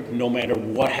prepared, no matter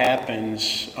what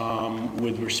happens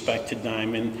with respect to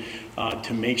Diamond,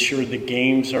 to make sure the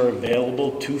games are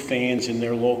available to fans in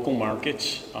their local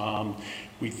markets.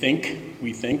 We think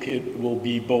it will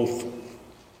be both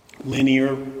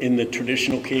linear in the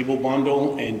traditional cable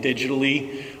bundle and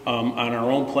digitally on our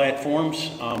own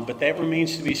platforms, but that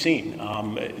remains to be seen.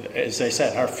 As I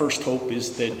said, our first hope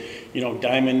is that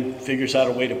Diamond figures out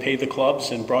a way to pay the clubs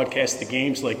and broadcast the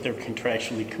games like they're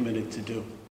contractually committed to do.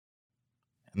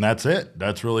 And that's it.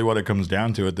 That's really what it comes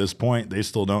down to at this point. They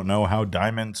still don't know how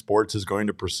Diamond Sports is going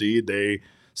to proceed. They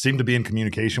seem to be in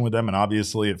communication with them, and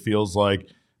obviously it feels like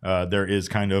there is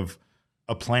kind of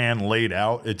a plan laid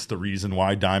out. It's the reason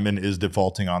why Diamond is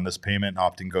defaulting on this payment,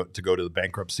 opting to go to the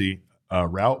bankruptcy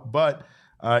route. But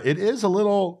it is a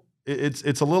little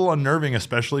unnerving,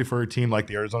 especially for a team like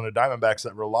the Arizona Diamondbacks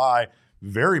that rely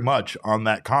very much on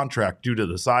that contract due to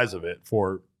the size of it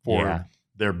for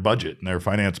their budget and their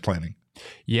finance planning.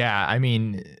 Yeah, I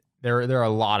mean, there are a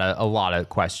lot of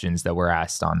questions that were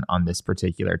asked on this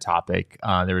particular topic.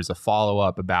 There was a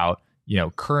follow-up about,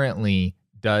 currently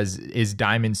is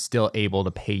Diamond still able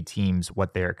to pay teams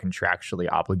what they're contractually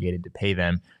obligated to pay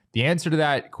them? The answer to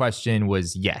that question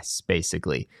was yes,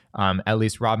 basically. At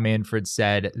least Rob Manfred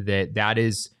said that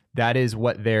is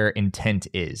what their intent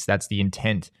is. That's the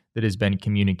intent that has been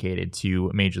communicated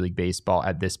to Major League Baseball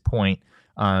at this point.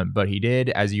 But he did,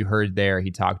 as you heard there,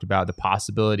 he talked about the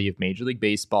possibility of Major League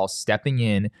Baseball stepping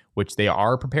in, which they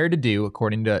are prepared to do,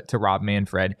 according to Rob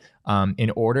Manfred,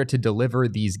 in order to deliver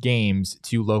these games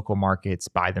to local markets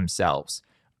by themselves.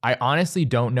 I honestly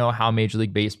don't know how Major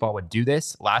League Baseball would do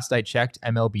this. Last I checked,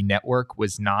 MLB Network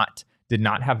did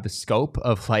not have the scope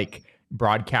of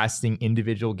broadcasting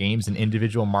individual games in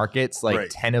individual markets,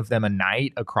 right. 10 of them a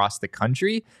night across the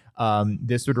country.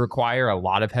 This would require a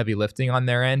lot of heavy lifting on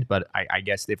their end, but I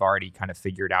guess they've already kind of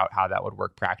figured out how that would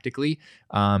work practically.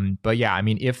 But yeah, I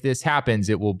mean, if this happens,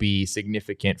 it will be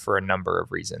significant for a number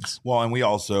of reasons. Well, and we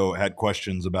also had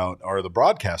questions about, are the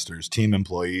broadcasters team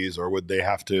employees, or would they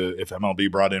have to, if MLB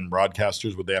brought in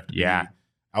broadcasters, would they have to be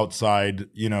outside,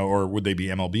 or would they be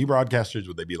MLB broadcasters?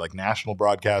 Would they be national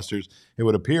broadcasters? It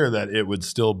would appear that it would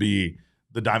still be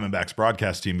the Diamondbacks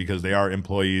broadcast team because they are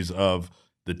employees of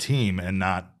the team and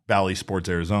not Bally Sports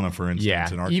Arizona, for instance.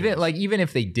 Yeah, in our even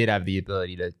if they did have the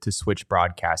ability to switch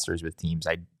broadcasters with teams,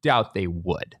 I doubt they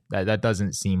would. That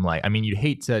doesn't seem like. I mean, you'd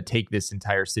hate to take this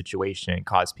entire situation and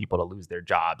cause people to lose their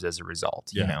jobs as a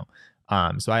result.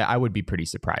 So I would be pretty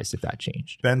surprised if that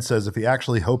changed. Ben says if he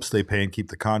actually hopes they pay and keep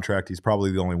the contract, he's probably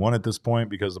the only one at this point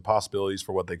because the possibilities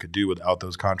for what they could do without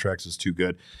those contracts is too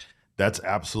good. That's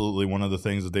absolutely one of the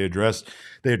things that they addressed.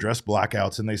 They addressed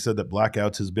blackouts, and they said that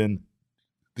blackouts has been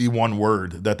the one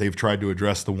word that they've tried to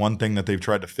address, the one thing that they've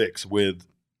tried to fix with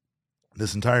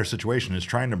this entire situation is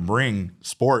trying to bring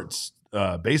sports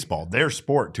baseball, their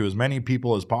sport, to as many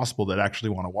people as possible that actually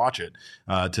want to watch it,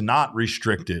 to not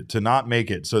restrict it, to not make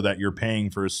it so that you're paying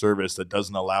for a service that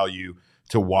doesn't allow you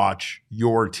to watch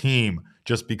your team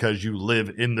just because you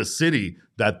live in the city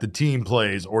that the team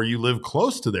plays or you live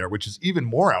close to there, which is even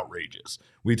more outrageous.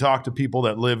 We talk to people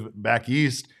that live back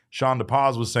east. Sean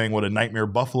DePaz was saying what a nightmare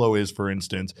Buffalo is, for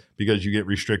instance, because you get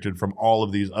restricted from all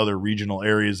of these other regional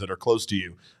areas that are close to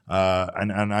you.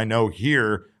 And I know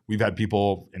here we've had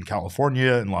people in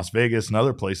California and Las Vegas and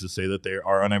other places say that they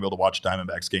are unable to watch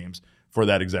Diamondbacks games for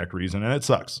that exact reason. And it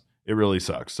sucks. It really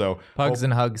sucks. So Pugs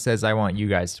and Hugs says, I want you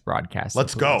guys to broadcast.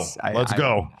 Let's go. Let's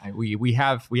go. We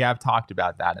have talked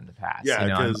about that in the past.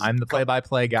 Yeah, I'm the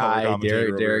play-by-play guy.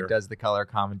 Derek does the color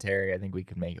commentary. I think we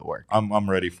can make it work. I'm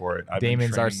ready for it.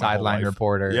 Damon's our sideline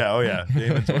reporter. Yeah. Oh yeah.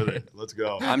 Damon's with it. Let's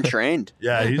go. I'm trained.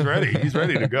 Yeah, he's ready. He's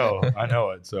ready to go. I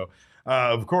know it. So,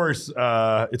 of course,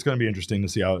 it's going to be interesting to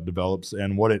see how it develops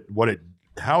and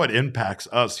how it impacts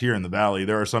us here in the Valley.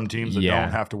 There are some teams that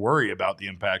don't have to worry about the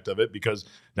impact of it because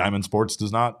Diamond Sports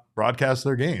does not broadcast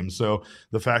their games. So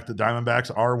the fact that Diamondbacks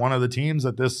are one of the teams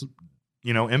that this,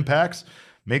 impacts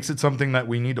makes it something that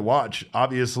we need to watch.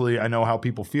 Obviously, I know how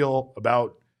people feel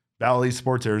about Valley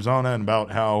Sports Arizona and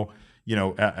about how,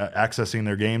 accessing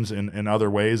their games in other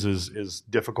ways is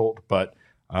difficult, but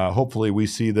hopefully we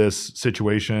see this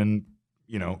situation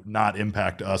not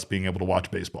impact us being able to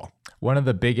watch baseball. One of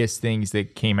the biggest things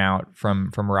that came out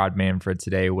from Rob Manfred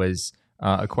today was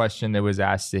a question that was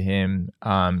asked to him.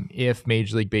 If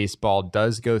Major League Baseball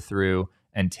does go through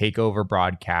and take over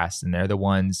broadcasts, and they're the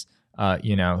ones,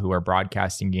 who are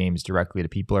broadcasting games directly to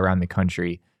people around the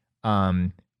country,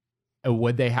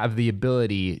 would they have the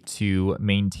ability to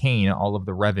maintain all of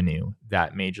the revenue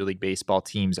that Major League Baseball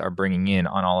teams are bringing in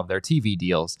on all of their TV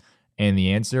deals? And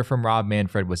the answer from Rob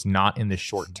Manfred was not in the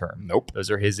short term. Nope. Those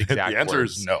are his exact the answer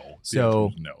words. Is no. So,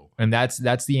 answer is no. And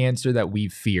that's the answer that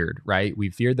we've feared, right?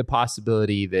 We feared the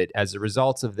possibility that as a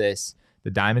result of this, the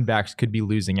Diamondbacks could be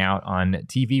losing out on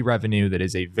TV revenue that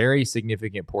is a very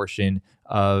significant portion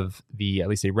of at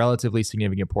least a relatively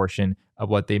significant portion of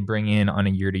what they bring in on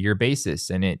a year-to-year basis.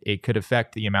 And it could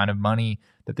affect the amount of money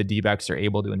that the D-backs are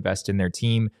able to invest in their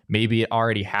team. Maybe it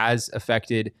already has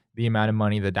affected the amount of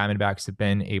money the Diamondbacks have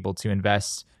been able to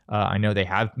invest. I know they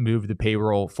have moved the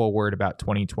payroll forward about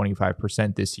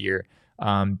 20-25% this year.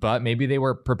 But maybe they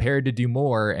were prepared to do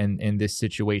more, and this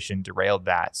situation derailed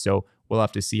that. So we'll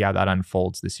have to see how that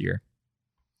unfolds this year.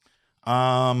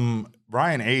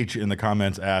 Ryan H. in the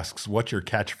comments asks, what's your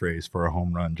catchphrase for a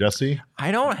home run, Jesse?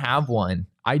 I don't have one.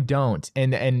 I don't.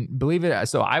 And believe it,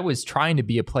 so I was trying to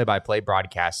be a play-by-play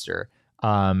broadcaster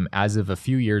as of a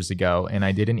few years ago, and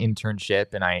I did an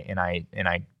internship, and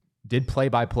I did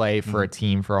play-by-play for a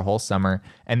team for a whole summer.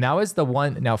 And that was the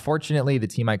one. Now, fortunately, the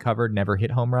team I covered never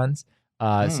hit home runs.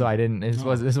 So I didn't, this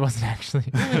wasn't actually,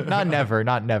 not never.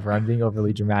 I'm being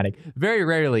overly dramatic. Very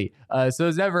rarely. So it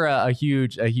was never a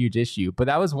huge issue, but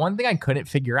that was one thing I couldn't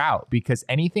figure out because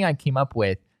anything I came up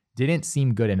with didn't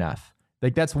seem good enough.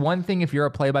 Like that's one thing. If you're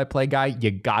a play-by-play guy, you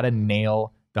gotta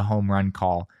nail the home run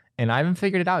call. And I haven't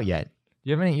figured it out yet. Do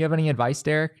you have any advice,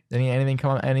 Derek? Anything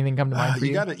come to mind for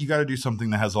you? You got to do something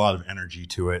that has a lot of energy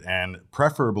to it, and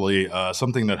preferably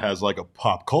something that has like a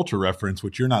pop culture reference,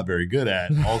 which you're not very good at,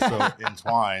 also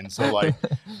entwined. So, like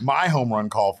my home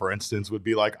run call, for instance, would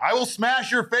be like, "I will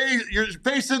smash your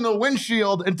face in the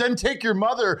windshield, and then take your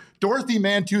mother, Dorothy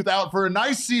Mantooth, out for a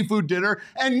nice seafood dinner,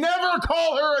 and never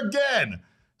call her again."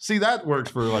 See, that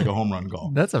works for like a home run call.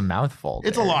 That's a mouthful.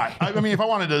 It's a lot. I mean, if I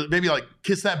wanted to maybe like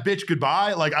kiss that bitch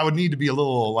goodbye, like I would need to be a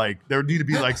little like, there would need to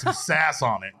be like some sass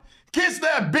on it. Kiss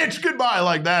that bitch goodbye.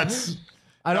 Like that's,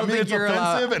 I think it's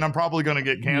offensive and I'm probably going to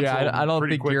get canceled. Yeah, I don't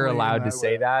think you're allowed to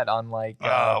say that on like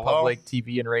public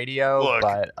TV and radio. Look,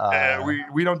 but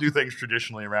we don't do things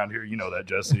traditionally around here. You know that,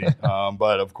 Jesse.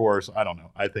 But of course, I don't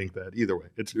know. I think that either way,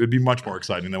 it would be much more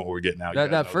exciting than what we're getting now.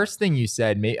 That first thing you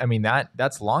said, I mean,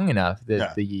 that's long enough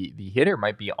that the hitter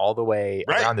might be all the way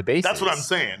around the bases. That's what I'm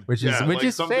saying. Which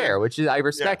is fair. I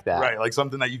respect that. Right, like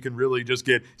something that you can really just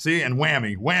get. See, and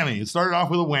whammy. It started off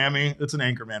with a whammy. It's an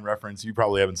Anchorman reference. You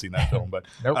probably haven't seen that film, but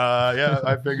nope. Yeah,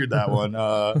 I figured that one.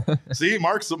 See,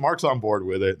 Mark's on board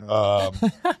with it.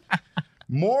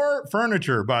 More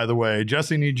furniture, by the way.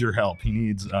 Jesse needs your help. He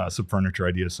needs some furniture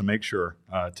ideas. So make sure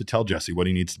to tell Jesse what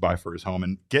he needs to buy for his home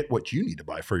and get what you need to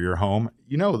buy for your home.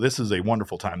 You know, this is a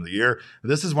wonderful time of the year.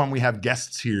 This is when we have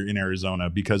guests here in Arizona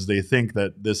because they think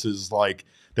that this is like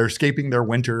they're escaping their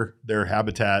winter, their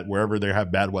habitat, wherever they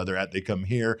have bad weather at. They come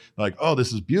here like, oh,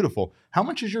 this is beautiful. How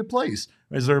much is your place?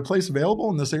 Is there a place available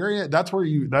in this area? That's where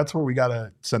we got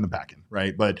to send them packing,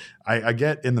 right? But I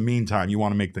get in the meantime, you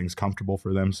want to make things comfortable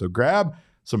for them. So grab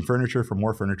some furniture from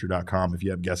morefurniture.com if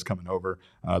you have guests coming over.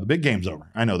 The big game's over.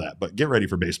 I know that, but get ready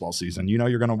for baseball season. You know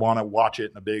you're going to want to watch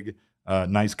it in a big,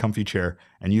 nice, comfy chair,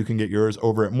 and you can get yours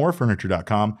over at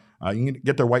morefurniture.com. You can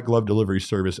get their white glove delivery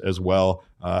service as well,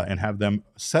 and have them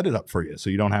set it up for you so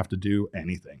you don't have to do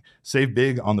anything. Save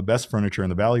big on the best furniture in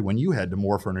the Valley when you head to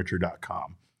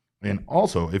morefurniture.com. And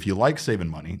also, if you like saving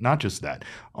money, not just that,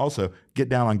 also get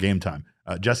down on Game Time,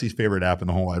 Jesse's favorite app in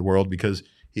the whole wide world, because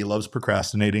he loves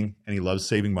procrastinating and he loves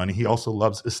saving money. He also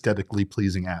loves aesthetically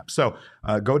pleasing apps. So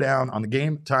go down on the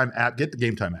Game Time app, get the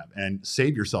Game Time app, and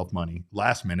save yourself money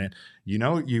last minute. You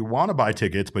know, you want to buy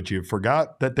tickets, but you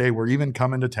forgot that they were even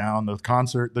coming to town, the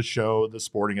concert, the show, the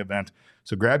sporting event.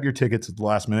 So grab your tickets at the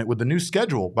last minute with the new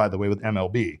schedule, by the way, with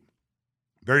MLB.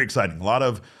 Very exciting. A lot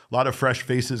of fresh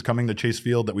faces coming to Chase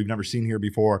Field that we've never seen here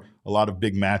before. A lot of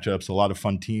big matchups, a lot of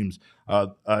fun teams.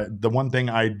 The one thing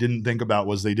I didn't think about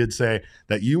was they did say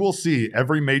that you will see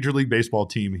every Major League Baseball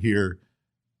team here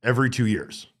every 2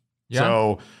 years. Yeah.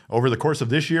 So over the course of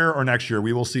this year or next year,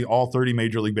 we will see all 30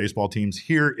 Major League Baseball teams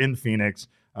here in Phoenix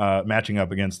matching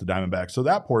up against the Diamondbacks. So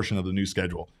that portion of the new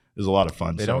schedule is a lot of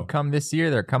fun. They don't come this year,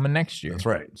 they're coming next year. That's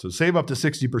right. So save up to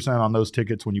 60% on those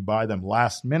tickets when you buy them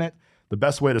last minute. The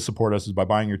best way to support us is by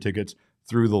buying your tickets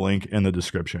through the link in the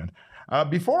description.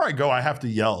 Before I go, I have to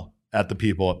yell at the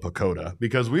people at Pacoda,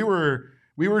 because we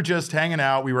were just hanging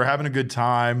out. We were having a good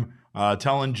time,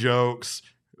 telling jokes,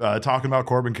 talking about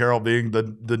Corbin Carroll being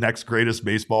the next greatest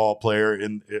baseball player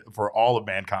for all of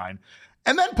mankind.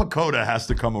 And then Pacoda has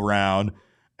to come around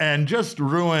and just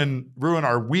ruin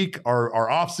our week, our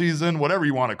off season, whatever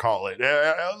you want to call it.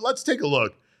 Let's take a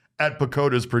look at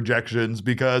Pacoda's projections,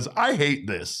 because I hate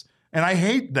this. And I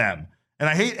hate them. And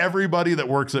I hate everybody that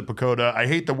works at Pacoda. I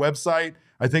hate the website.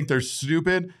 I think they're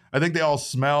stupid. I think they all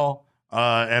smell.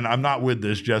 And I'm not with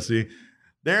this, Jesse.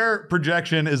 Their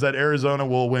projection is that Arizona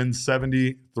will win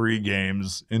 73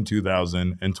 games in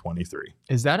 2023.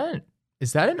 Is that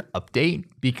an update?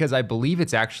 Because I believe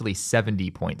it's actually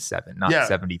 70.7, not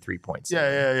 73.7.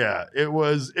 Yeah. It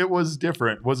was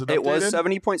different. Was it updated? It was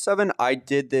 70.7. I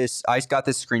got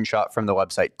this screenshot from the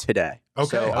website today.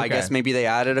 Okay. So I guess maybe they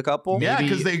added a couple. Yeah,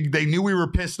 because they knew we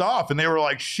were pissed off and they were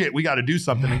like, shit, we got to do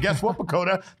something. And guess what,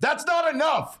 Pacoda? That's not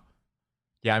enough.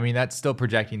 Yeah, I mean, that's still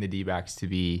projecting the D-backs to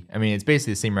be, I mean, it's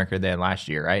basically the same record they had last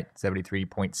year, right?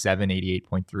 73.7,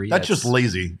 88.3. That's just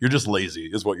lazy. You're just lazy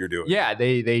is what you're doing. Yeah,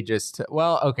 they just,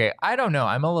 well, okay. I don't know.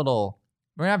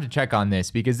 we're going to have to check on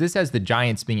this, because this has the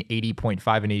Giants being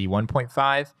 80.5 and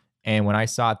 81.5. And when I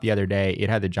saw it the other day, it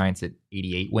had the Giants at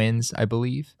 88 wins, I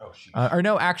believe. Oh, or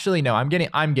no, actually, no. I'm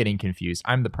getting confused.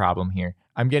 I'm the problem here.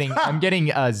 I'm getting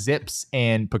Zips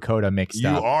and Pacoda mixed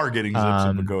up. You are getting Zips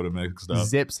and Pacoda mixed up.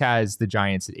 Zips has the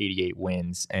Giants at 88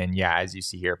 wins, and yeah, as you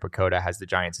see here, Pacoda has the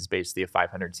Giants as basically a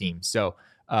 500 team. So,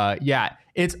 yeah,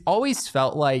 it's always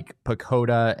felt like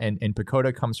Pacoda, and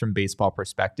Pacoda comes from Baseball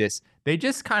Prospectus. They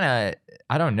just kind of,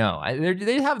 I don't know,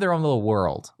 they have their own little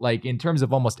world, like in terms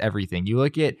of almost everything. You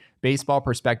look at Baseball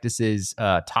Prospectus's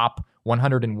top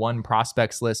 101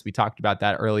 prospects list. We talked about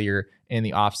that earlier in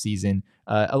the offseason.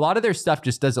 A lot of their stuff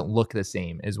just doesn't look the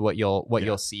same as what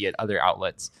you'll see at other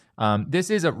outlets. This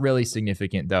is a really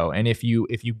significant though, and if you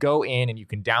go in and you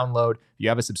can download, if you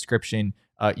have a subscription,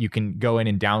 you can go in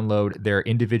and download their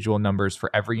individual numbers for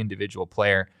every individual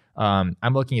player.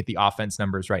 I'm looking at the offense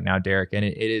numbers right now, Derek, and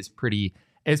it's pretty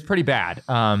bad.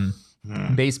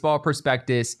 Baseball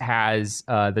Prospectus has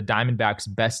the Diamondbacks'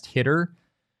 best hitter.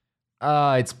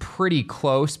 It's pretty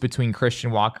close between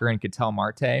Christian Walker and Ketel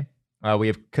Marte. We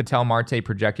have Ketel Marte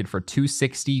projected for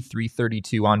 260,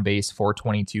 332 on base,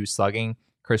 422 slugging.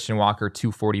 Christian Walker,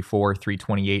 244,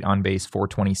 328 on base,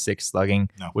 426 slugging,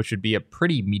 which would be a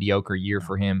pretty mediocre year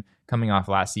for him coming off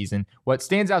last season. What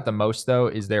stands out the most, though,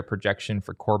 is their projection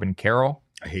for Corbin Carroll.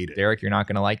 I hate it. Derek, you're not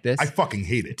going to like this. I fucking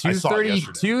hate it.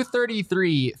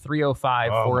 233,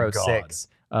 305, 406.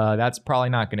 That's probably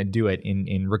not going to do it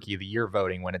in Rookie of the Year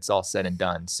voting when it's all said and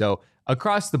done. So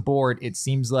across the board, it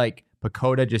seems like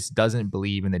Pacoda just doesn't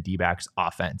believe in the D-backs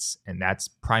offense, and that's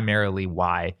primarily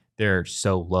why they're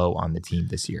so low on the team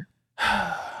this year.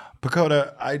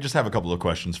 Pacoda, I just have a couple of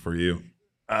questions for you.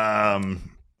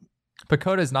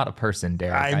 Pacoda is not a person,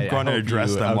 Derek. I'm going to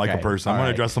address them like a person. I'm going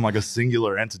to address them like a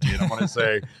singular entity, and I'm going to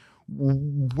say,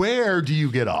 where do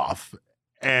you get off?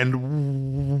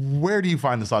 And where do you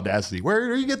find this audacity?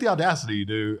 Where do you get the audacity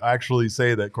to actually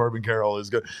say that Corbin Carroll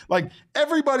is good? Like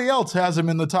everybody else has him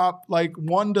in the top like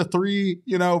 1 to 3,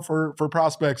 for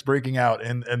prospects breaking out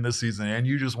in this season, and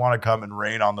you just want to come and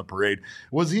rain on the parade.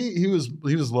 Was he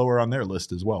was lower on their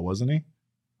list as well, wasn't he?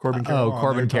 Corbin Carroll.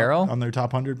 Corbin Carroll on their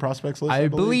top 100 prospects list. I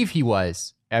believe he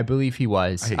was. I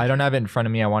don't have it in front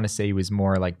of me. I want to say he was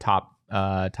more like top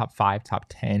 5, top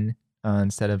 10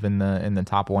 instead of in the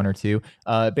top 1 or 2.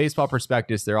 Baseball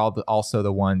Prospectus, they're also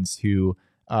the ones who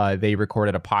they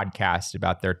recorded a podcast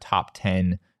about their top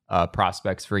 10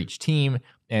 prospects for each team,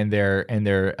 and their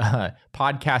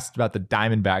podcast about the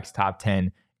Diamondbacks top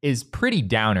 10 is pretty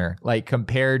downer, like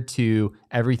compared to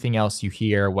everything else you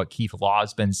hear, what Keith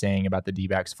Law's been saying about the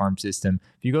D-backs farm system.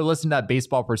 If you go listen to that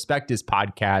Baseball Prospectus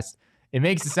podcast, it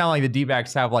makes it sound like the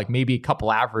D-backs have like maybe a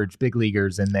couple average big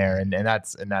leaguers in there, and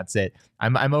that's it.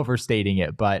 I'm overstating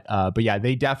it, but yeah,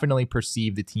 they definitely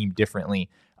perceive the team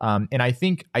differently. And I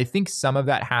think some of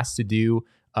that has to do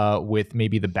with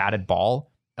maybe the batted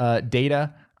ball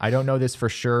data. I don't know this for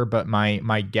sure, but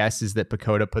my guess is that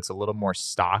Pacoda puts a little more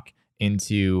stock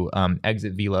into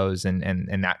exit velos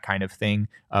and that kind of thing,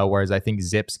 whereas I think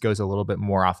Zips goes a little bit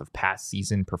more off of past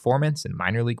season performance and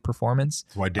minor league performance.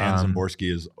 That's why Dan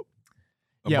Szymborski is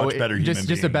much better human being.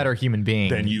 Just a better human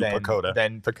being than Pacoda.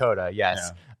 Than Pacoda,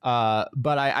 yes. Yeah.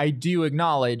 But I do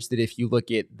acknowledge that if you look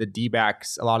at the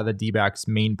D-backs, a lot of the D-backs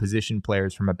main position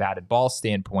players from a batted ball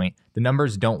standpoint, the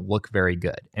numbers don't look very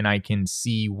good. And I can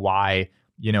see why,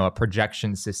 a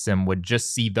projection system would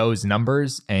just see those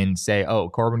numbers and say, oh,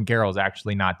 Corbin Carroll's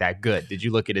actually not that good. Did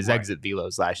you look at his exit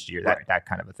velos last year? That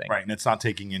kind of a thing. Right. And it's not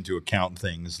taking into account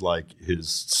things like his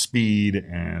speed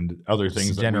and other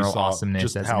things. General that we saw, awesomeness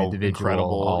just as how an individual,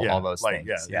 incredible, all those things.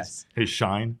 Yeah, yes. His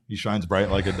shine. He shines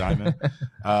bright like a diamond.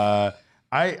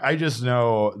 I just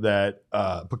know that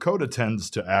Pacoda tends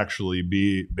to actually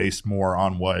be based more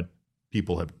on what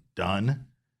people have done.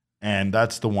 And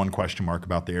that's the one question mark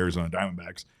about the Arizona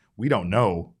Diamondbacks. We don't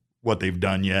know what they've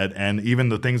done yet. And even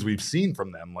the things we've seen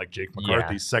from them, like Jake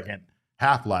McCarthy's second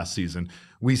half last season,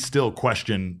 we still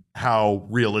question how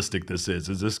realistic this is.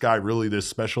 Is this guy really this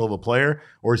special of a player,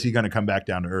 or is he going to come back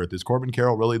down to earth? Is Corbin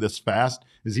Carroll really this fast?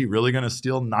 Is he really going to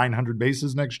steal 900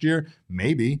 bases next year?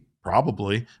 Maybe.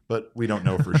 Probably, but we don't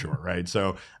know for sure, right?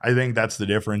 So I think that's the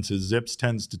difference is Zips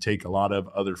tends to take a lot of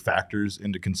other factors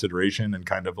into consideration and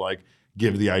kind of like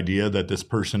give the idea that this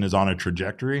person is on a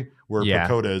trajectory, where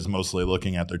Pacoda is mostly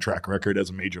looking at their track record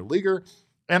as a major leaguer.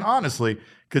 And honestly,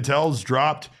 Ketel's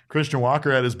dropped. Christian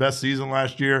Walker had his best season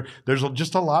last year. There's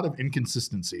just a lot of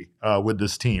inconsistency with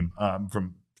this team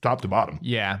from top to bottom.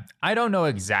 Yeah. I don't know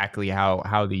exactly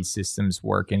how these systems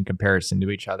work in comparison to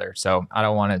each other. So I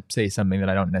don't want to say something that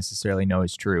I don't necessarily know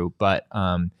is true. But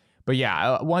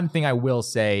yeah, one thing I will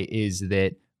say is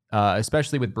that,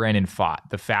 especially with Brandon Pfaadt,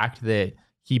 the fact that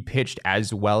he pitched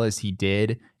as well as he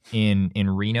did in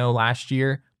Reno last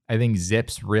year, I think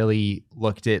Zips really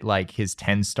looked at like his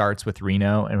 10 starts with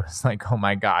Reno and was like, oh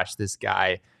my gosh, this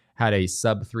guy had a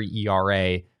sub-3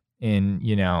 ERA in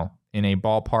a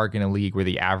ballpark in a league where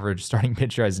the average starting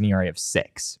pitcher has an ERA of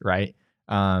 6, right?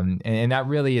 And that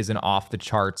really is an off the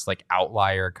charts, like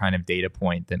outlier kind of data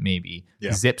point that maybe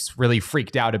Zips really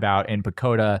freaked out about, and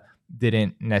Pacoda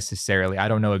didn't necessarily. I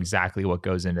don't know exactly what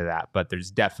goes into that, but there's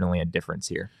definitely a difference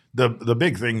here. The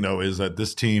big thing though is that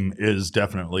this team is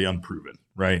definitely unproven,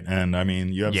 right? And I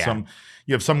mean, you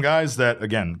have some guys that,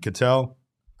 again, Ketel,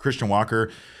 Christian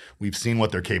Walker, we've seen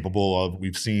what they're capable of.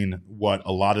 We've seen what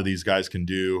a lot of these guys can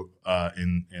do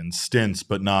in stints,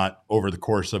 but not over the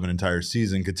course of an entire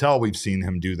season. Ketel, we've seen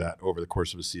him do that over the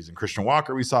course of a season. Christian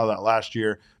Walker, we saw that last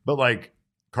year. But like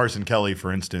Carson Kelly,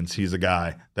 for instance, he's a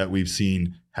guy that we've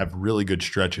seen have really good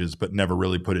stretches, but never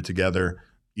really put it together,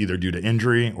 either due to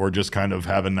injury or just kind of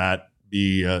having that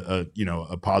be a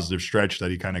positive stretch that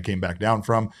he kind of came back down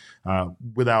from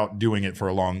without doing it for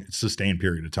a long sustained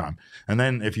period of time. And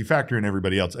then if you factor in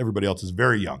everybody else is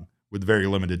very young with very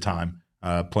limited time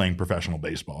playing professional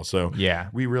baseball. So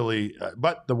we really,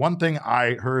 but the one thing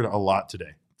I heard a lot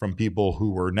today from people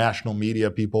who were national media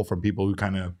people, from people who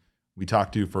kind of we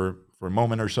talked to for a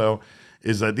moment or so,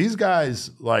 is that these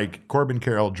guys like Corbin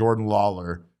Carroll, Jordan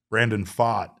Lawler, Brandon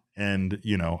Pfaadt, and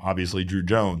obviously Drew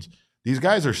Jones, these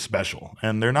guys are special,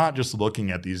 and they're not just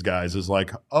looking at these guys as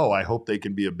like, oh, I hope they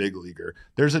can be a big leaguer.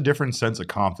 There's a different sense of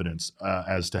confidence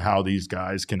as to how these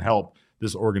guys can help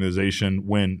this organization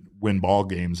win ball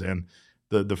games, and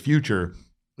the future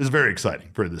is very exciting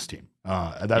for this team.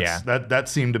 That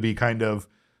seemed to be kind of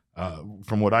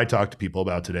from what I talked to people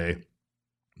about today,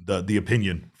 the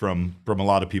opinion from a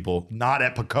lot of people, not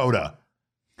at Pacoda.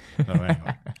 So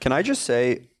anyway. Can I just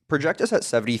say, project us at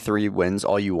 73 wins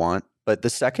all you want, but the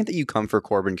second that you come for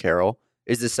Corbin Carroll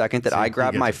is the second that I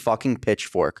grab my fucking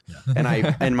pitchfork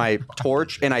and my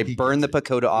torch and I burn the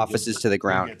Pacoda offices to the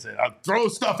ground. I'll throw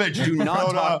stuff at you.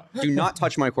 Do not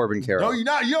touch my Corbin Carroll. No, you're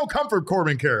not. You don't come for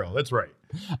Corbin Carroll. That's right.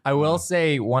 I will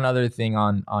say one other thing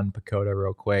on Pacoda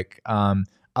real quick.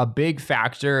 A big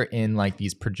factor in like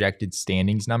these projected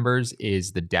standings numbers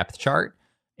is the depth chart.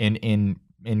 In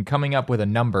coming up with a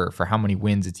number for how many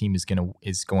wins a team is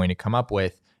going to come up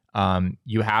with,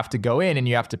 you have to go in and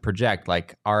you have to project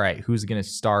like, all right, who's going to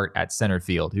start at center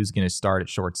field? Who's going to start at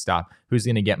shortstop? Who's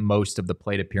going to get most of the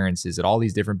plate appearances at all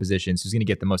these different positions? Who's going to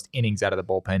get the most innings out of the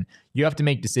bullpen? You have to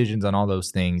make decisions on all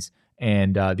those things.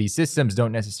 And these systems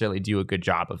don't necessarily do a good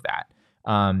job of that.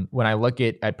 When I look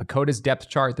at Pacoda's depth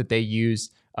chart that they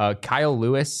use, Kyle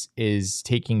Lewis is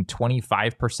taking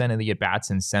 25% of the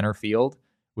at-bats in center field,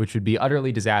 which would be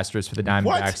utterly disastrous for the Diamondbacks.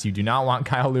 What? You do not want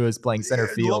Kyle Lewis playing center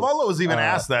field. Lovello was even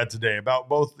asked that today about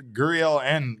both Gurriel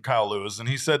and Kyle Lewis, and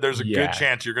he said there's a good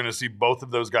chance you're going to see both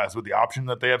of those guys with the option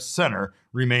that they have center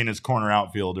remain as corner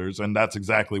outfielders, and that's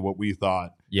exactly what we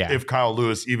thought. Yeah. If Kyle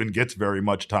Lewis even gets very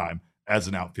much time as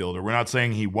an outfielder. We're not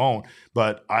saying he won't,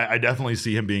 but I definitely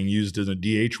see him being used in a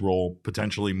DH role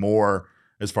potentially more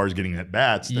as far as getting at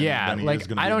bats. Than he is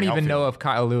gonna I be don't in the even know outfield. if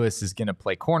Kyle Lewis is going to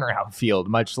play corner outfield,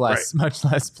 much less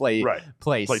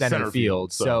play center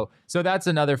field. So that's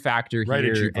another factor Right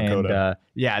here. at you, Pacoda.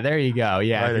 And there you go.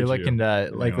 Yeah, Right if you're at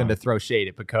looking you. to throw shade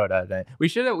at Pacoda, then we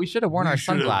should have worn our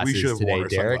sunglasses today,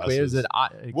 Derek. It was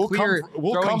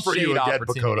We'll comfort you again,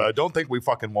 Pacoda. I don't think we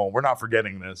fucking won't. We're not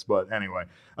forgetting this. But anyway,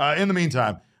 in the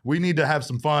meantime, we need to have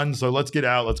some fun. So let's get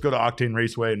out. Let's go to Octane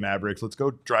Raceway and Mavericks. Let's go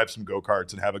drive some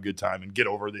go-karts and have a good time and get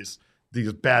over these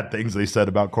bad things they said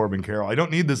about Corbin Carroll. I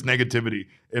don't need this negativity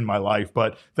in my life,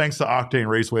 but thanks to Octane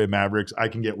Raceway and Mavericks, I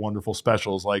can get wonderful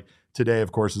specials like today,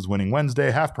 of course, is Winning Wednesday,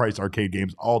 half-price arcade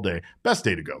games all day. Best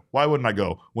day to go. Why wouldn't I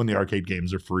go when the arcade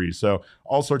games are free? So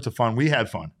all sorts of fun. We had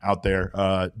fun out there.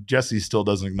 Jesse still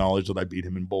doesn't acknowledge that I beat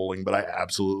him in bowling, but I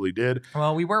absolutely did.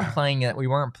 Well, we weren't playing it. We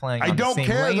weren't playing. I don't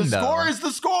care. The score is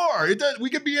the score. We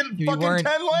could be in fucking 10 lanes.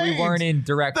 We weren't in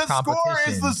direct competition. The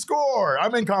score is the score.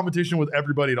 I'm in competition with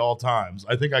everybody at all times.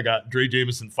 I think I got Dre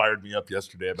Jameson fired me up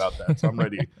yesterday about that, so I'm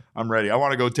ready. I'm ready. I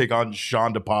want to go take on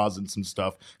Sean DePaz and some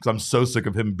stuff because I'm so sick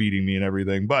of him beating me and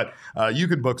everything. But you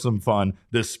can book some fun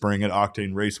this spring at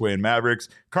Octane Raceway and Mavericks.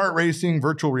 Kart racing,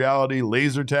 virtual reality,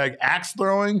 laser tag, axe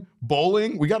throwing,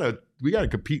 bowling. We gotta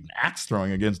compete in axe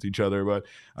throwing against each other. But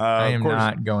I am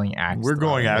not going axe. We're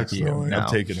going axe throwing. No. I'm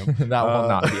taking him. That will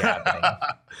not be happening.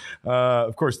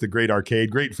 Of course, the great arcade,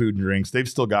 great food and drinks. They've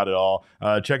still got it all.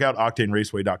 Check out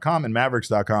octaneraceway.com and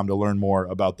mavericks.com to learn more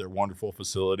about their wonderful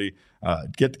facility.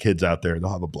 Get the kids out there.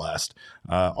 They'll have a blast.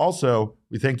 Also,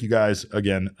 we thank you guys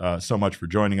again so much for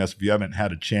joining us. If you haven't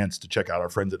had a chance to check out our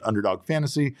friends at Underdog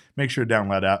Fantasy, make sure to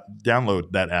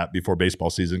download that app before baseball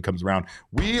season comes around.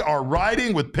 We are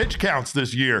riding with pitch counts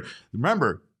this year.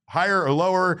 Remember, higher or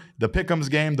lower the pick'ems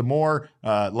game, the more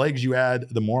legs you add,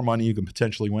 the more money you can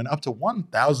potentially win, up to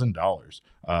 $1,000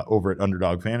 over at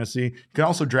Underdog Fantasy. You can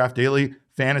also draft daily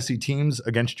fantasy teams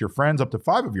against your friends, up to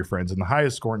 5 of your friends, and the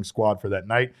highest scoring squad for that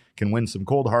night can win some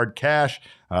cold hard cash.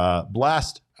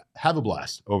 Have a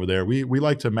blast over there. We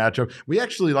like to match up. We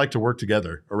actually like to work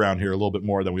together around here a little bit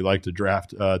more than we like to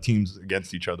draft teams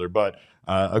against each other. But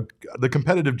the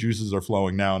competitive juices are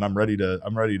flowing now, and I'm ready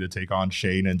to take on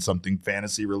Shane and something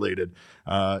fantasy related.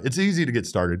 It's easy to get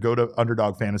started. Go to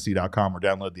underdogfantasy.com or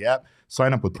download the app.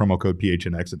 Sign up with promo code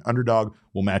PHNX, and Underdog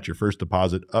will match your first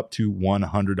deposit up to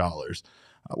 $100.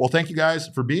 Well, thank you guys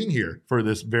for being here for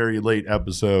this very late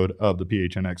episode of the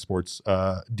PHNX Sports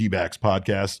D-backs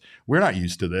podcast. We're not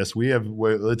used to this.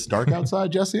 It's dark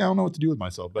outside, Jesse. I don't know what to do with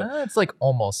myself, but it's like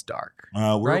almost dark.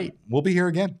 Right. We'll be here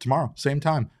again tomorrow, same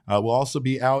time. We'll also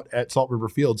be out at Salt River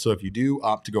Field. So if you do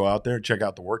opt to go out there and check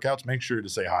out the workouts, make sure to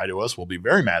say hi to us. We'll be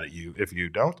very mad at you if you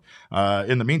don't.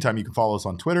 In the meantime, you can follow us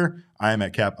on Twitter. I am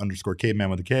at Cap_caveman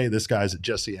with a K. This guy's at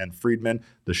Jesse N. Friedman.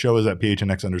 The show is at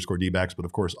PHNX_D-backs, but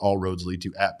of course, all roads lead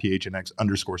to at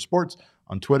PHNX_sports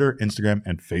on Twitter, Instagram,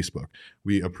 and Facebook.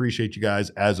 We appreciate you guys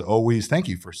as always. Thank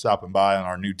you for stopping by on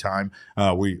our new time.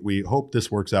 We hope this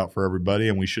works out for everybody,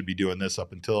 and we should be doing this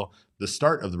up until the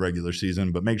start of the regular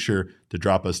season, but make sure to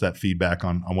drop us that feedback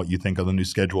on what you think of the new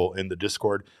schedule in the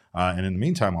Discord. And in the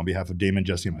meantime, on behalf of Damon,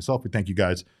 Jesse, and myself, we thank you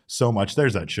guys so much.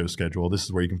 There's that show schedule. This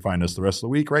is where you can find us the rest of the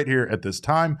week right here at this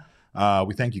time.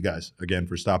 We thank you guys again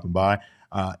for stopping by.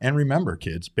 And remember,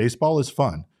 kids, baseball is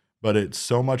fun, but it's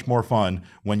so much more fun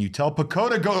when you tell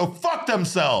Pacoda go fuck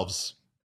themselves.